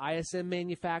 Is ISM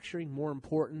manufacturing more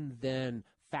important than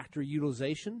factory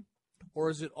utilization?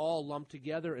 Or is it all lumped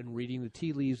together and reading the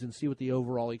tea leaves and see what the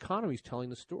overall economy is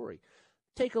telling the story?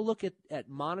 Take a look at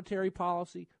monetary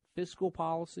policy, fiscal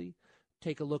policy.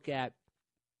 Take a look at,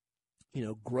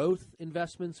 growth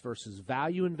investments versus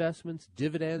value investments,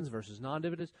 dividends versus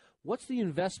non-dividends. What's the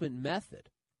investment method?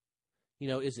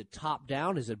 Is it top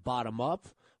down? Is it bottom up?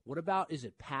 What about, is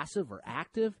it passive or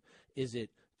active? Is it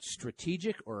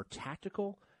strategic or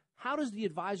tactical? How does the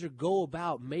advisor go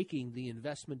about making the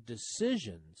investment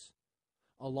decisions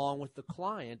along with the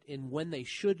client in when they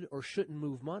should or shouldn't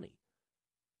move money?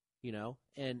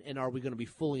 And are we going to be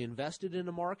fully invested in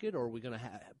the market, or are we going to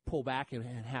pull back and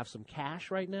have some cash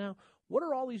right now? What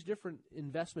are all these different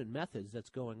investment methods that's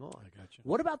going on? I gotcha.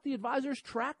 What about the advisor's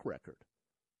track record?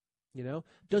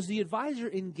 Does the advisor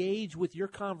engage with your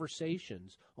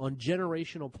conversations on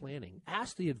generational planning?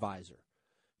 Ask the advisor.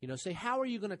 Say, how are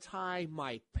you going to tie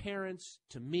my parents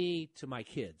to me to my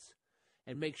kids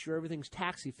and make sure everything's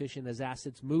tax efficient as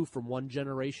assets move from one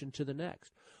generation to the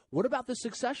next? What about the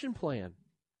succession plan?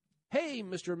 Hey,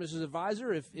 Mr. and Mrs.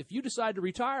 Advisor, if you decide to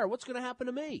retire, what's going to happen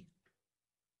to me?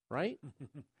 Right?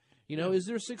 Is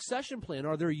there a succession plan?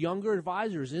 Are there younger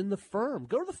advisors in the firm?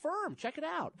 Go to the firm. Check it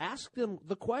out. Ask them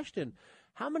the question,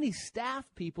 how many staff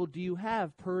people do you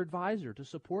have per advisor to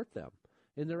support them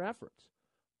in their efforts?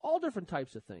 All different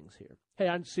types of things here. Hey,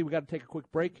 I see we got to take a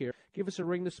quick break here. Give us a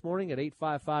ring this morning at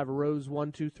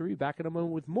 855-ROSE-123. Back in a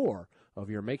moment with more of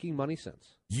your Making Money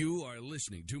Sense. You are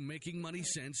listening to Making Money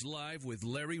Sense live with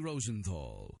Larry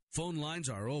Rosenthal. Phone lines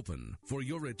are open for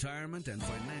your retirement and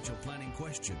financial planning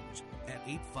questions at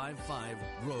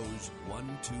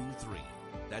 855-ROSE-123.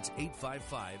 That's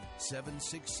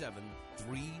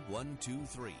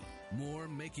 855-767-3123. More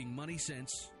Making Money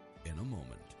Sense in a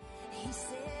moment. He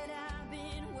said, I've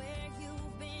been where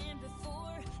you've been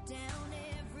before, down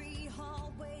every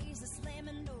hallway's a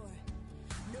slamming door.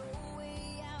 No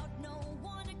way out, no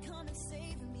one to come and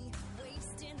save me,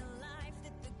 wasting a life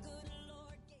that the good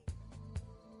Lord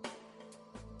gave.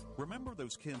 Remember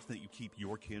those kids that you keep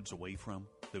your kids away from?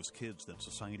 Those kids that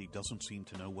society doesn't seem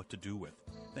to know what to do with.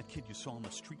 That kid you saw on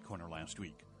the street corner last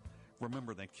week.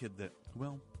 Remember that kid that,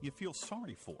 well, you feel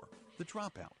sorry for. The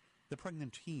dropout, the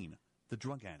pregnant teen, the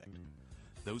drug addict.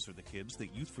 Those are the kids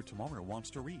that Youth for Tomorrow wants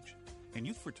to reach. And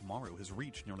Youth for Tomorrow has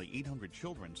reached nearly 800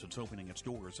 children since opening its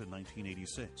doors in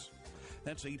 1986.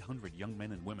 That's 800 young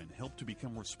men and women helped to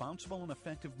become responsible and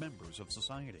effective members of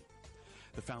society.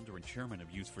 The founder and chairman of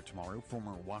Youth for Tomorrow,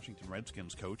 former Washington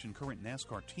Redskins coach and current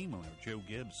NASCAR team owner Joe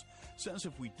Gibbs, says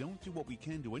if we don't do what we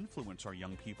can to influence our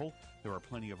young people, there are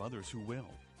plenty of others who will,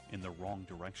 in the wrong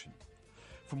direction.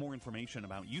 For more information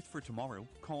about Youth for Tomorrow,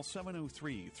 call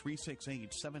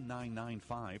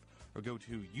 703-368-7995 or go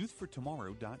to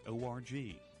youthfortomorrow.org.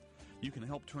 You can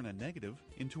help turn a negative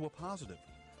into a positive.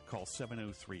 Call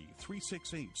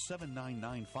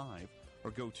 703-368-7995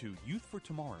 or go to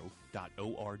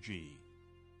youthfortomorrow.org.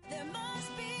 There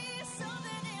must be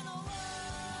something in the water.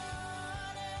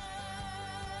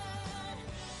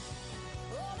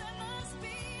 Oh, there must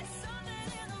be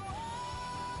something in the water.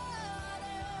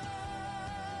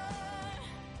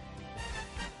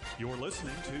 You're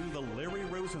listening to The Larry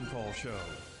Rosenthal Show.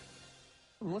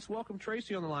 Let's welcome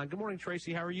Tracy on the line. Good morning,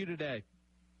 Tracy. How are you today?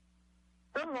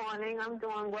 Good morning. I'm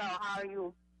doing well. How are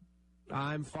you?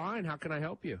 I'm fine. How can I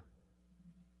help you?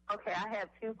 Okay, I have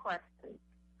two questions.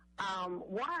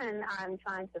 One, I'm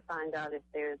trying to find out if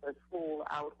there's a tool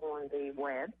out on the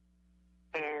web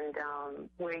and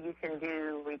where you can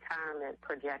do retirement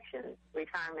projections,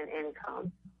 retirement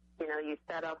income. You know, you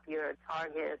set up your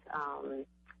target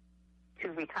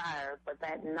to retire, but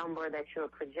that number that you're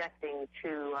projecting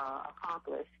to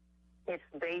accomplish, it's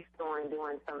based on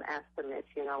doing some estimates,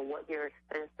 you know, what your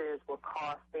expenses will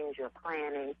cost, things you're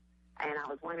planning. And I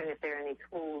was wondering if there are any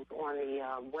tools on the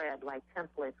web, like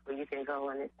templates, where you can go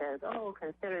and it says, oh,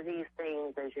 consider these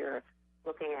things as you're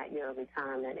looking at your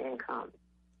retirement income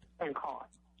and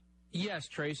cost. Yes,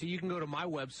 Tracy. You can go to my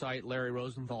website,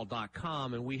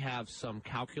 LarryRosenthal.com, and we have some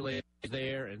calculators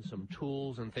there and some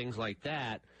tools and things like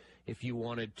that. If you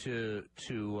wanted to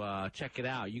check it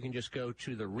out, you can just go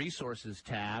to the Resources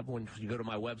tab when you go to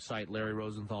my website,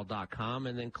 LarryRosenthal.com,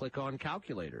 and then click on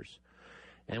Calculators.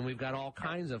 And we've got all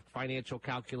kinds of financial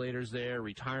calculators there,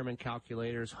 retirement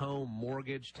calculators, home,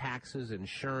 mortgage, taxes,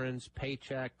 insurance,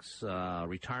 paychecks,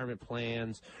 retirement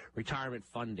plans, retirement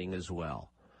funding as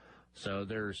well. So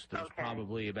there's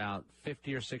probably about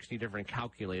 50 or 60 different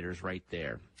calculators right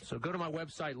there. So go to my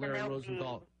website, Larry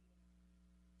Rosenthal.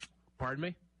 Pardon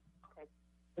me? Okay.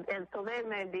 And so there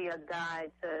may be a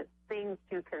guide to things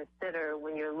to consider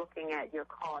when you're looking at your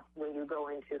costs when you go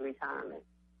into retirement.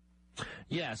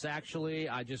 Yes, actually,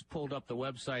 I just pulled up the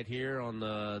website here on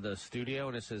the studio,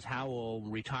 and it says, how will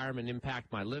retirement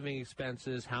impact my living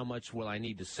expenses? How much will I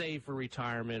need to save for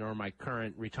retirement? Are my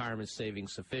current retirement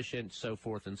savings sufficient? So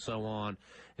forth and so on.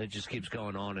 And it just keeps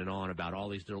going on and on about all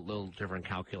these little different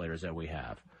calculators that we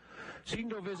have. So you can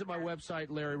go visit my website,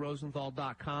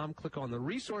 LarryRosenthal.com, click on the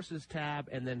Resources tab,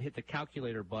 and then hit the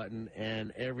Calculator button,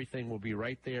 and everything will be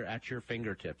right there at your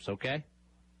fingertips, okay?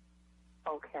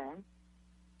 Okay.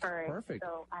 All right. Perfect.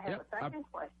 So I have a second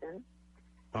question.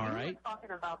 All you right. were talking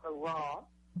about the Roth,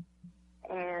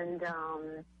 and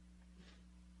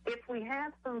if we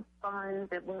have some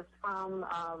funds, it was from,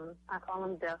 I call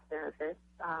them death benefits,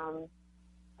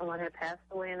 someone had passed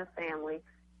away in a family,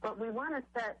 but we want to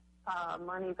set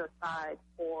monies aside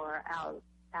for our,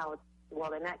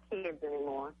 well, they're not kids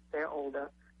anymore, they're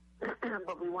older,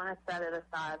 but we want to set it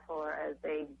aside for as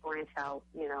they branch out,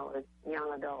 you know, as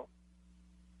young adults.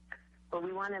 But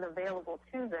we want it available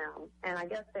to them, and I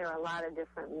guess there are a lot of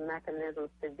different mechanisms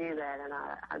to do that, and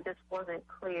I just wasn't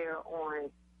clear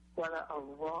on whether a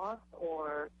Roth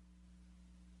or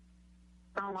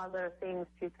some other things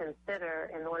to consider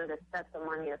in order to set the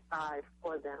money aside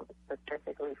for them,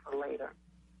 specifically for later.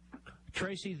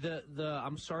 Tracy,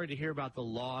 I'm sorry to hear about the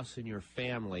loss in your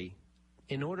family.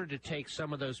 In order to take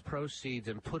some of those proceeds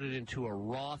and put it into a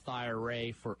Roth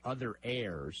IRA for other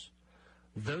heirs,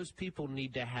 those people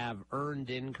need to have earned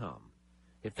income.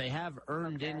 If they have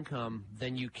earned income,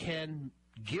 then you can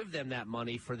give them that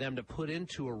money for them to put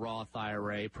into a Roth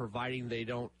IRA, providing they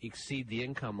don't exceed the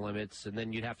income limits, and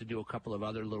then you'd have to do a couple of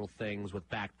other little things with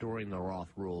backdooring the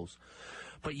Roth rules.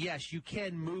 But yes, you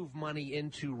can move money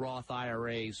into Roth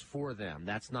IRAs for them.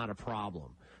 That's not a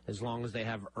problem, as long as they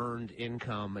have earned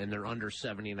income and they're under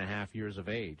 70.5 years of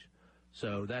age.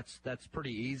 So that's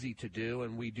pretty easy to do,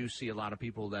 and we do see a lot of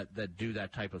people that do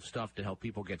that type of stuff to help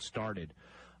people get started.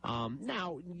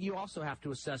 Now, you also have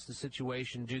to assess the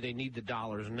situation. Do they need the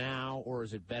dollars now, or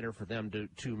is it better for them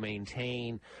to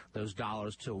maintain those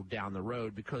dollars till down the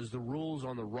road? Because the rules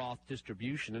on the Roth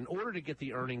distribution, in order to get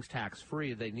the earnings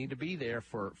tax-free, they need to be there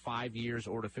for 5 years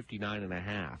or to 59 and a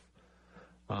half.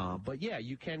 But, yeah,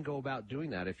 you can go about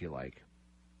doing that if you like.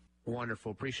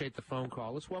 Wonderful. Appreciate the phone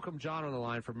call. Let's welcome John on the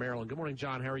line from Maryland. Good morning,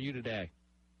 John. How are you today?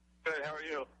 Good. How are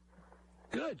you?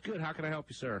 Good, good. How can I help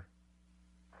you, sir?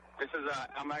 This is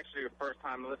I'm actually a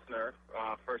first-time listener,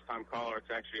 first-time caller.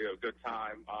 It's actually a good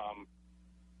time.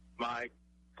 My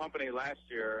company last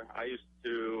year,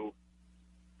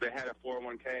 they had a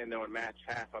 401k and they would match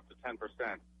half up to 10%.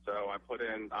 So I put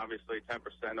in, obviously,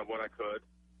 10% of what I could.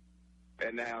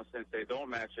 And now, since they don't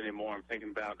match anymore, I'm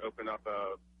thinking about opening up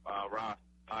a Roth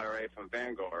IRA from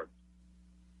Vanguard.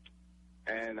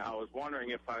 And I was wondering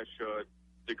if I should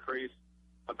decrease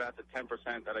about the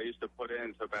 10% that I used to put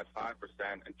in to about 5%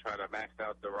 and try to max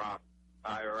out the Roth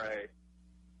IRA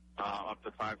up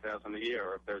to $5,000 a year,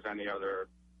 or if there's any other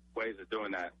ways of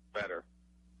doing that better.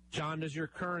 John, does your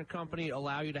current company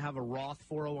allow you to have a Roth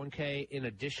 401k in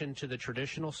addition to the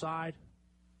traditional side?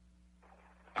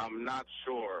 I'm not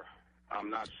sure.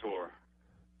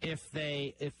 If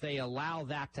they allow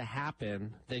that to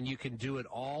happen, then you can do it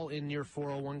all in your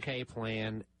 401k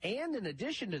plan. And in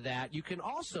addition to that, you can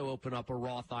also open up a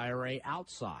Roth IRA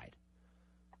outside.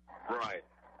 Right.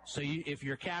 So if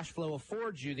your cash flow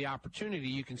affords you the opportunity,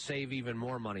 you can save even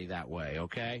more money that way,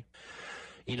 okay?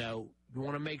 You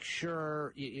want to make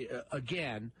sure,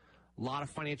 again, a lot of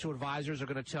financial advisors are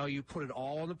going to tell you put it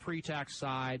all on the pre-tax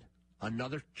side.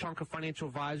 Another chunk of financial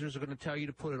advisors are going to tell you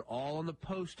to put it all on the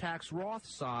post-tax Roth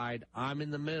side. I'm in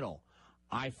the middle.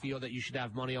 I feel that you should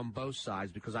have money on both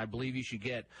sides because I believe you should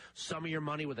get some of your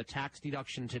money with a tax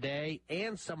deduction today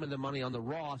and some of the money on the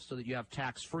Roth so that you have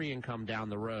tax-free income down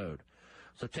the road.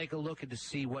 So take a look to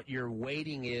see what your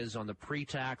weighting is on the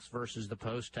pre-tax versus the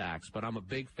post-tax. But I'm a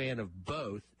big fan of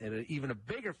both and even a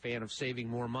bigger fan of saving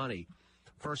more money.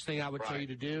 First thing I would tell you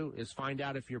to do is find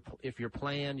out if your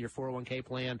plan, your 401k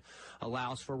plan,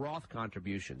 allows for Roth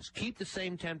contributions. Keep the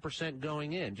same 10%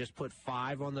 going in. Just put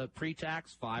 5 on the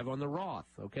pre-tax, 5 on the Roth,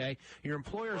 okay? Your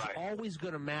employer is always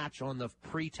going to match on the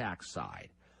pre-tax side,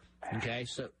 okay?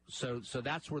 So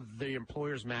that's where the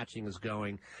employer's matching is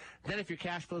going. Then if your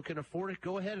cash flow can afford it,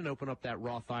 go ahead and open up that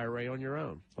Roth IRA on your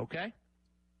own, okay?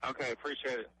 Okay,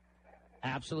 appreciate it.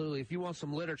 Absolutely. If you want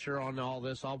some literature on all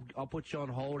this, I'll put you on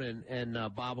hold, and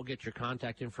Bob will get your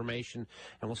contact information,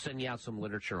 and we'll send you out some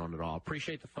literature on it all.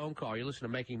 Appreciate the phone call. You're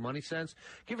listening to Making Money Sense.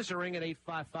 Give us a ring at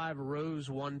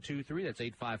 855-ROSE-123. That's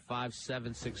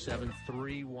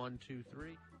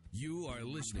 855-767-3123. You are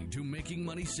listening to Making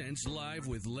Money Sense live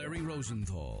with Larry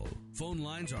Rosenthal. Phone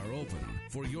lines are open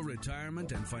for your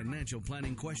retirement and financial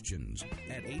planning questions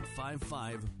at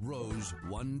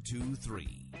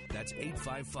 855-ROSE-123. That's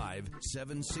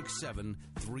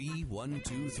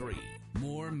 855-767-3123.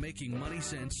 More Making Money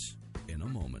Sense in a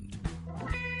moment.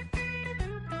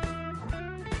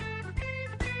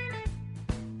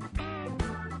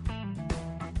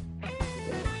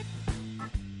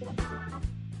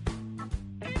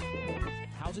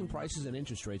 Housing prices and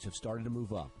interest rates have started to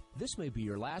move up. This may be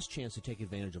your last chance to take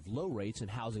advantage of low rates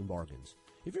and housing bargains.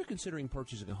 If you're considering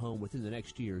purchasing a home within the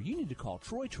next year, you need to call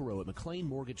Troy Terrell at McLean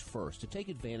Mortgage First to take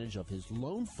advantage of his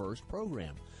Loan First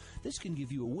program. This can give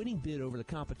you a winning bid over the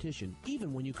competition,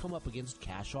 even when you come up against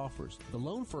cash offers. The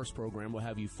Loan First program will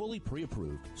have you fully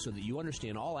pre-approved so that you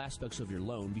understand all aspects of your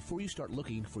loan before you start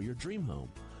looking for your dream home.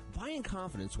 Buy in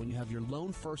confidence when you have your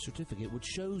Loan First certificate, which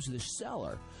shows the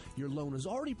seller your loan is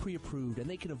already pre-approved and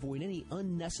they can avoid any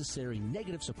unnecessary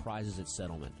negative surprises at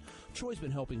settlement. Troy's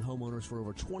been helping homeowners for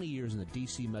over 20 years in the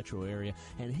D.C. metro area,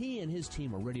 and he and his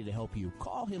team are ready to help you.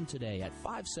 Call him today at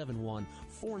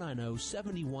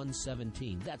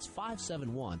 571-490-7117. That's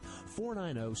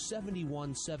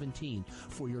 571-490-7117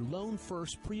 for your Loan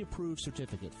First pre-approved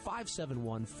certificate.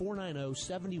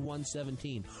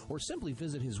 571-490-7117, or simply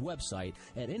visit his website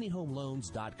at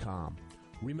anyhomeloans.com.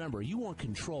 Remember, you want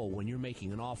control when you're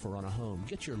making an offer on a home.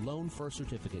 Get your Loan First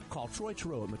certificate. Call Troy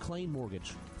Terrell at McLean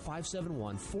Mortgage,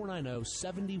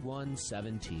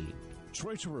 571-490-7117.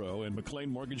 Troy Terrell and McLean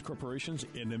Mortgage Corporation's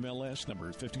NMLS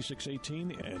number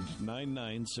 5618 and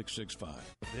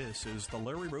 99665. This is the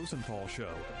Larry Rosenthal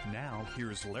Show. Now,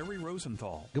 here's Larry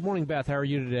Rosenthal. Good morning, Beth. How are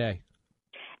you today?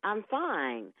 I'm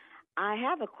fine. I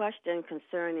have a question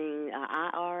concerning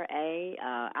IRA.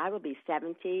 I will be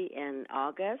 70 in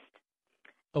August.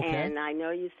 Okay. And I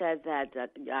know you said that,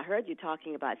 I heard you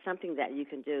talking about something that you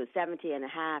can do. 70 and a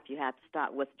half, you have to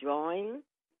start withdrawing.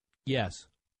 Yes.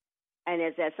 And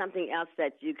is there something else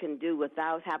that you can do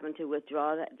without having to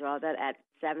withdraw that at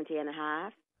 70 and a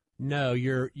half? No,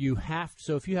 you have.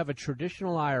 So if you have a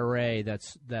traditional IRA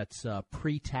that's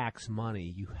pre-tax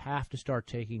money, you have to start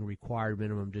taking required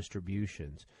minimum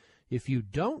distributions. If you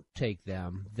don't take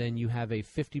them, then you have a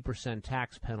 50%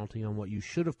 tax penalty on what you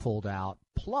should have pulled out,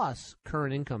 plus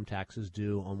current income taxes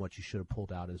due on what you should have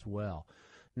pulled out as well.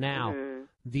 Now,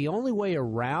 the only way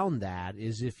around that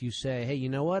is if you say, hey, you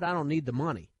know what, I don't need the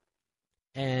money.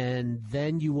 And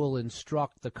then you will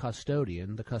instruct the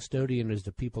custodian. The custodian is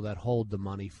the people that hold the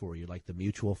money for you, like the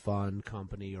mutual fund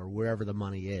company or wherever the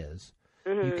money is.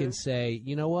 You can say,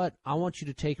 you know what, I want you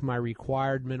to take my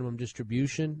required minimum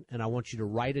distribution and I want you to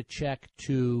write a check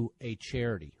to a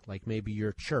charity, like maybe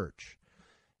your church.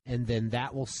 And then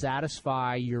that will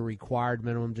satisfy your required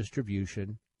minimum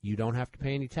distribution. You don't have to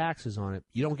pay any taxes on it.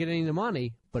 You don't get any of the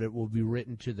money, but it will be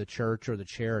written to the church or the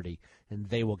charity, and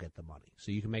they will get the money.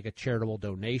 So you can make a charitable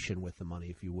donation with the money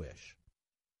if you wish.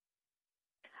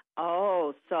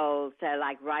 Oh, so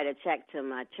like write a check to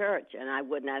my church, and I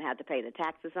would not have to pay the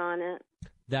taxes on it?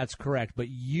 That's correct, but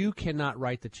you cannot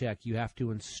write the check. You have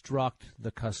to instruct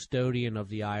the custodian of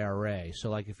the IRA. So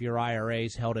like if your IRA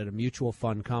is held at a mutual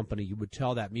fund company, you would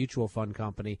tell that mutual fund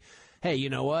company, hey, you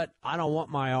know what? I don't want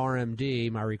my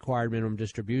RMD, my required minimum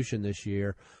distribution this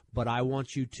year, but I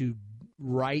want you to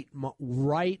write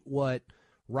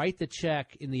the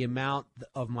check in the amount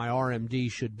of my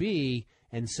RMD should be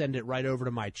and send it right over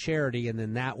to my charity, and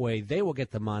then that way they will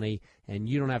get the money, and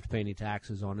you don't have to pay any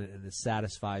taxes on it, and it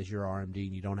satisfies your RMD,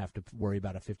 and you don't have to worry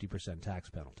about a 50% tax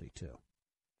penalty, too.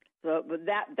 So but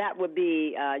that would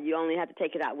be, you only have to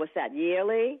take it out, what's that,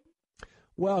 yearly?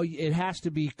 Well, it has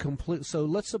to be complete. So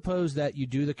let's suppose that you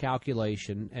do the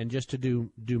calculation, and just to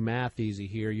do math easy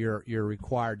here, your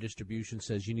required distribution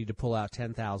says you need to pull out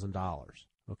 $10,000.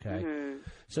 Okay,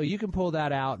 so you can pull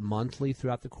that out monthly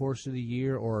throughout the course of the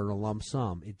year or in a lump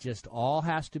sum. It just all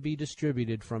has to be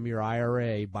distributed from your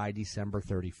IRA by December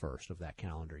 31st of that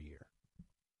calendar year.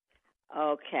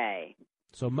 Okay.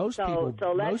 So most people.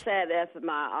 So let's say if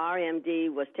my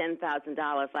RMD was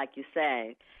 $10,000, like you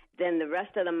say, then the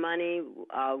rest of the money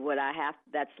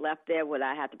that's left there, would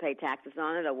I have to pay taxes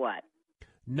on it or what?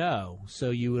 No. So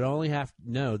you would only have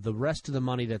the rest of the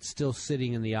money that's still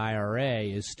sitting in the IRA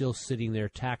is still sitting there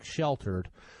tax sheltered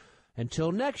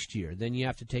until next year. Then you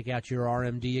have to take out your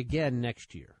RMD again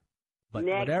next year. But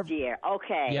next year,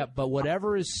 okay. Yeah, but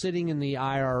whatever is sitting in the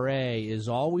IRA is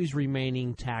always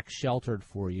remaining tax sheltered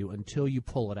for you until you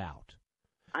pull it out.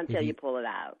 Until you pull it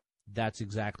out. That's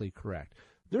exactly correct.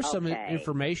 There's some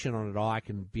information on it all I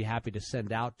can be happy to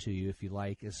send out to you if you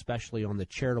like, especially on the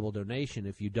charitable donation.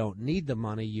 If you don't need the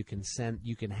money, you can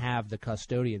have the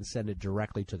custodian send it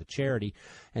directly to the charity,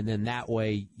 and then that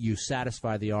way you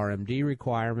satisfy the RMD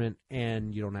requirement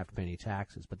and you don't have to pay any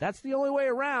taxes. But that's the only way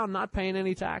around not paying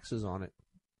any taxes on it.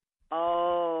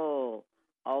 Oh,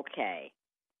 okay.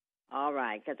 All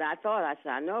right, because I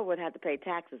know I would have to pay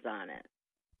taxes on it.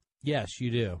 Yes,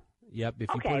 you do. Yep, if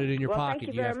you put it in your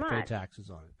pocket, you have to pay taxes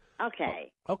on it. Okay.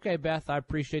 Okay, Beth, I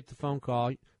appreciate the phone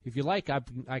call. If you like,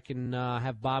 I can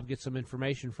have Bob get some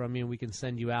information from you, and we can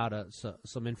send you out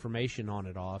some information on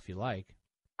it all if you like.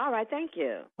 All right, thank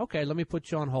you. Okay, let me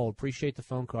put you on hold. Appreciate the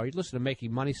phone call. You're listening to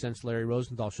Making Money Sense, Larry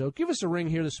Rosenthal Show. Give us a ring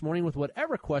here this morning with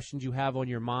whatever questions you have on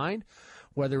your mind,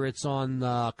 whether it's on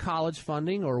college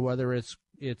funding or whether it's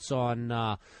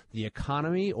on the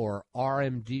economy or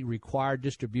RMD required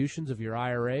distributions of your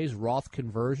IRAs, Roth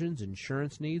conversions,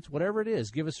 insurance needs, whatever it is.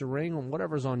 Give us a ring on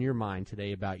whatever's on your mind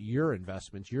today about your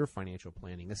investments, your financial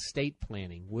planning, estate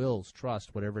planning, wills,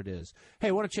 trust, whatever it is. Hey,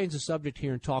 I want to change the subject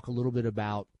here and talk a little bit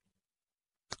about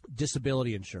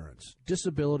disability insurance.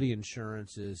 Disability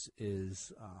insurance is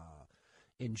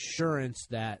insurance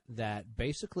that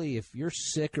basically if you're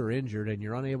sick or injured and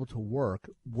you're unable to work,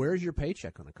 where's your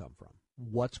paycheck going to come from?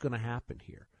 What's going to happen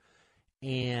here?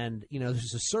 And,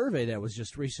 there's a survey that was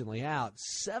just recently out.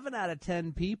 7 out of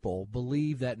 10 people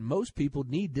believe that most people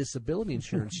need disability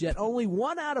insurance, yet only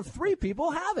 1 out of 3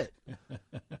 people have it.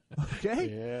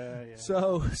 Okay? Yeah.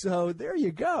 So there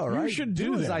you go, right? You should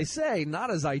do that. As I say,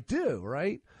 not as I do,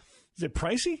 right? Is it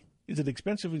pricey? Is it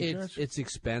expensive insurance? It's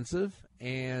expensive,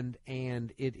 and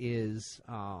it is,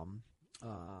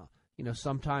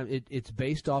 sometimes it's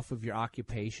based off of your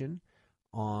occupation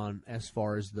on as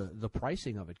far as the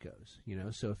pricing of it goes.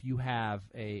 So if you have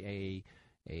a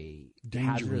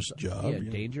dangerous job,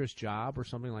 dangerous job or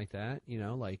something like that,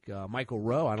 like Michael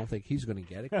Rowe, I don't think he's going to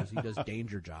get it because he does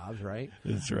danger jobs, right?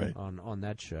 That's right. On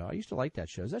that show. I used to like that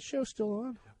show. Is that show still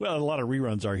on? Well, a lot of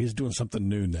reruns are. He's doing something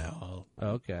new now.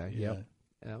 Okay. Yeah.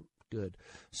 Yep. Good.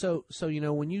 So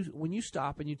when you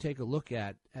stop and you take a look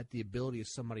at the ability of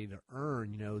somebody to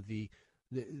earn,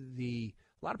 the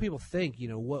a lot of people think,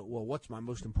 what's my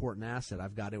most important asset?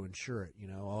 I've got to insure it.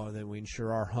 Then we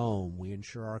insure our home, we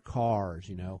insure our cars,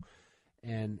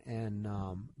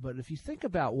 but if you think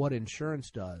about what insurance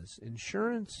does,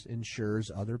 insurance insures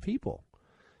other people.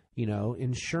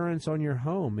 Insurance on your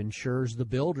home insures the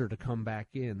builder to come back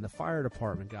in, the fire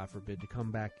department, God forbid, to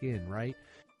come back in, right?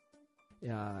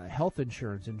 Health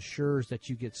insurance ensures that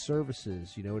you get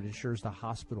services. It insures the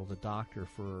hospital, the doctor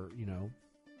for,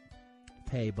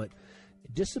 pay. But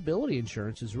disability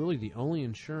insurance is really the only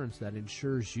insurance that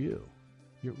insures you.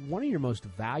 One of your most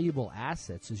valuable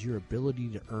assets is your ability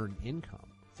to earn income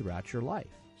throughout your life.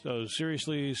 So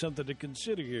seriously, something to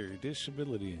consider here,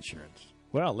 disability insurance.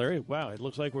 Well, Larry, it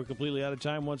looks like we're completely out of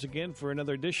time once again for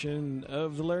another edition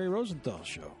of the Larry Rosenthal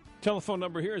Show. Telephone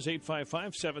number here is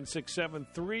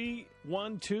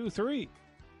 855-767-3123.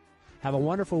 Have a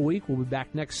wonderful week. We'll be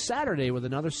back next Saturday with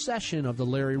another session of the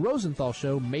Larry Rosenthal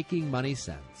Show, Making Money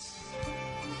Sense.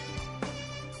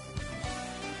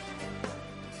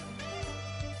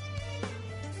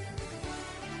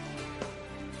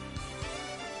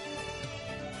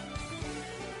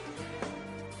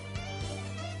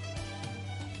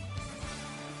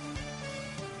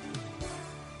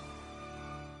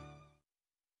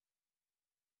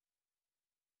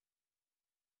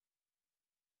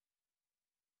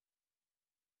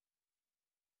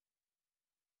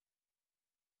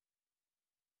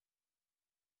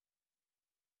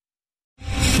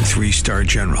 Three-star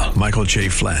General Michael J.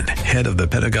 Flynn, head of the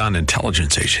Pentagon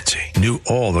Intelligence Agency, knew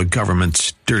all the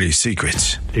government's dirty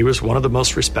secrets. He was one of the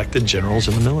most respected generals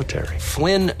in the military.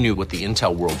 Flynn knew what the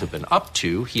intel world had been up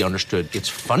to. He understood its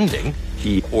funding.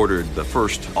 He ordered the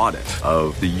first audit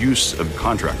of the use of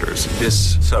contractors.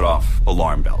 This set off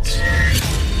alarm bells.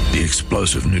 The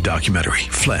explosive new documentary,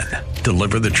 Flynn,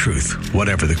 Deliver the Truth,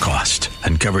 Whatever the Cost,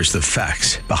 uncovers the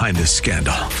facts behind this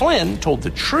scandal. Flynn told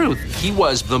the truth. He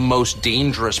was the most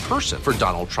dangerous person for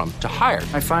Donald Trump to hire.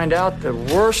 I find out the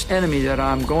worst enemy that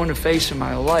I'm going to face in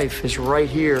my life is right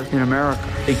here in America.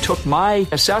 They took my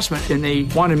assessment and they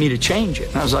wanted me to change it.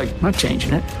 And I was like, I'm not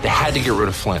changing it. They had to get rid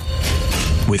of Flynn.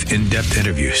 With in-depth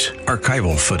interviews,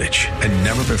 archival footage, and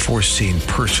never-before-seen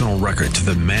personal records of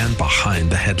the man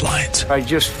behind the headlines. I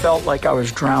just felt like I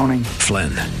was drowning. Flynn,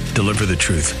 Deliver the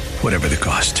Truth, Whatever the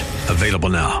Cost. Available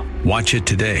now. Watch it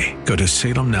today. Go to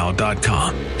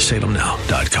salemnow.com.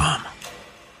 salemnow.com.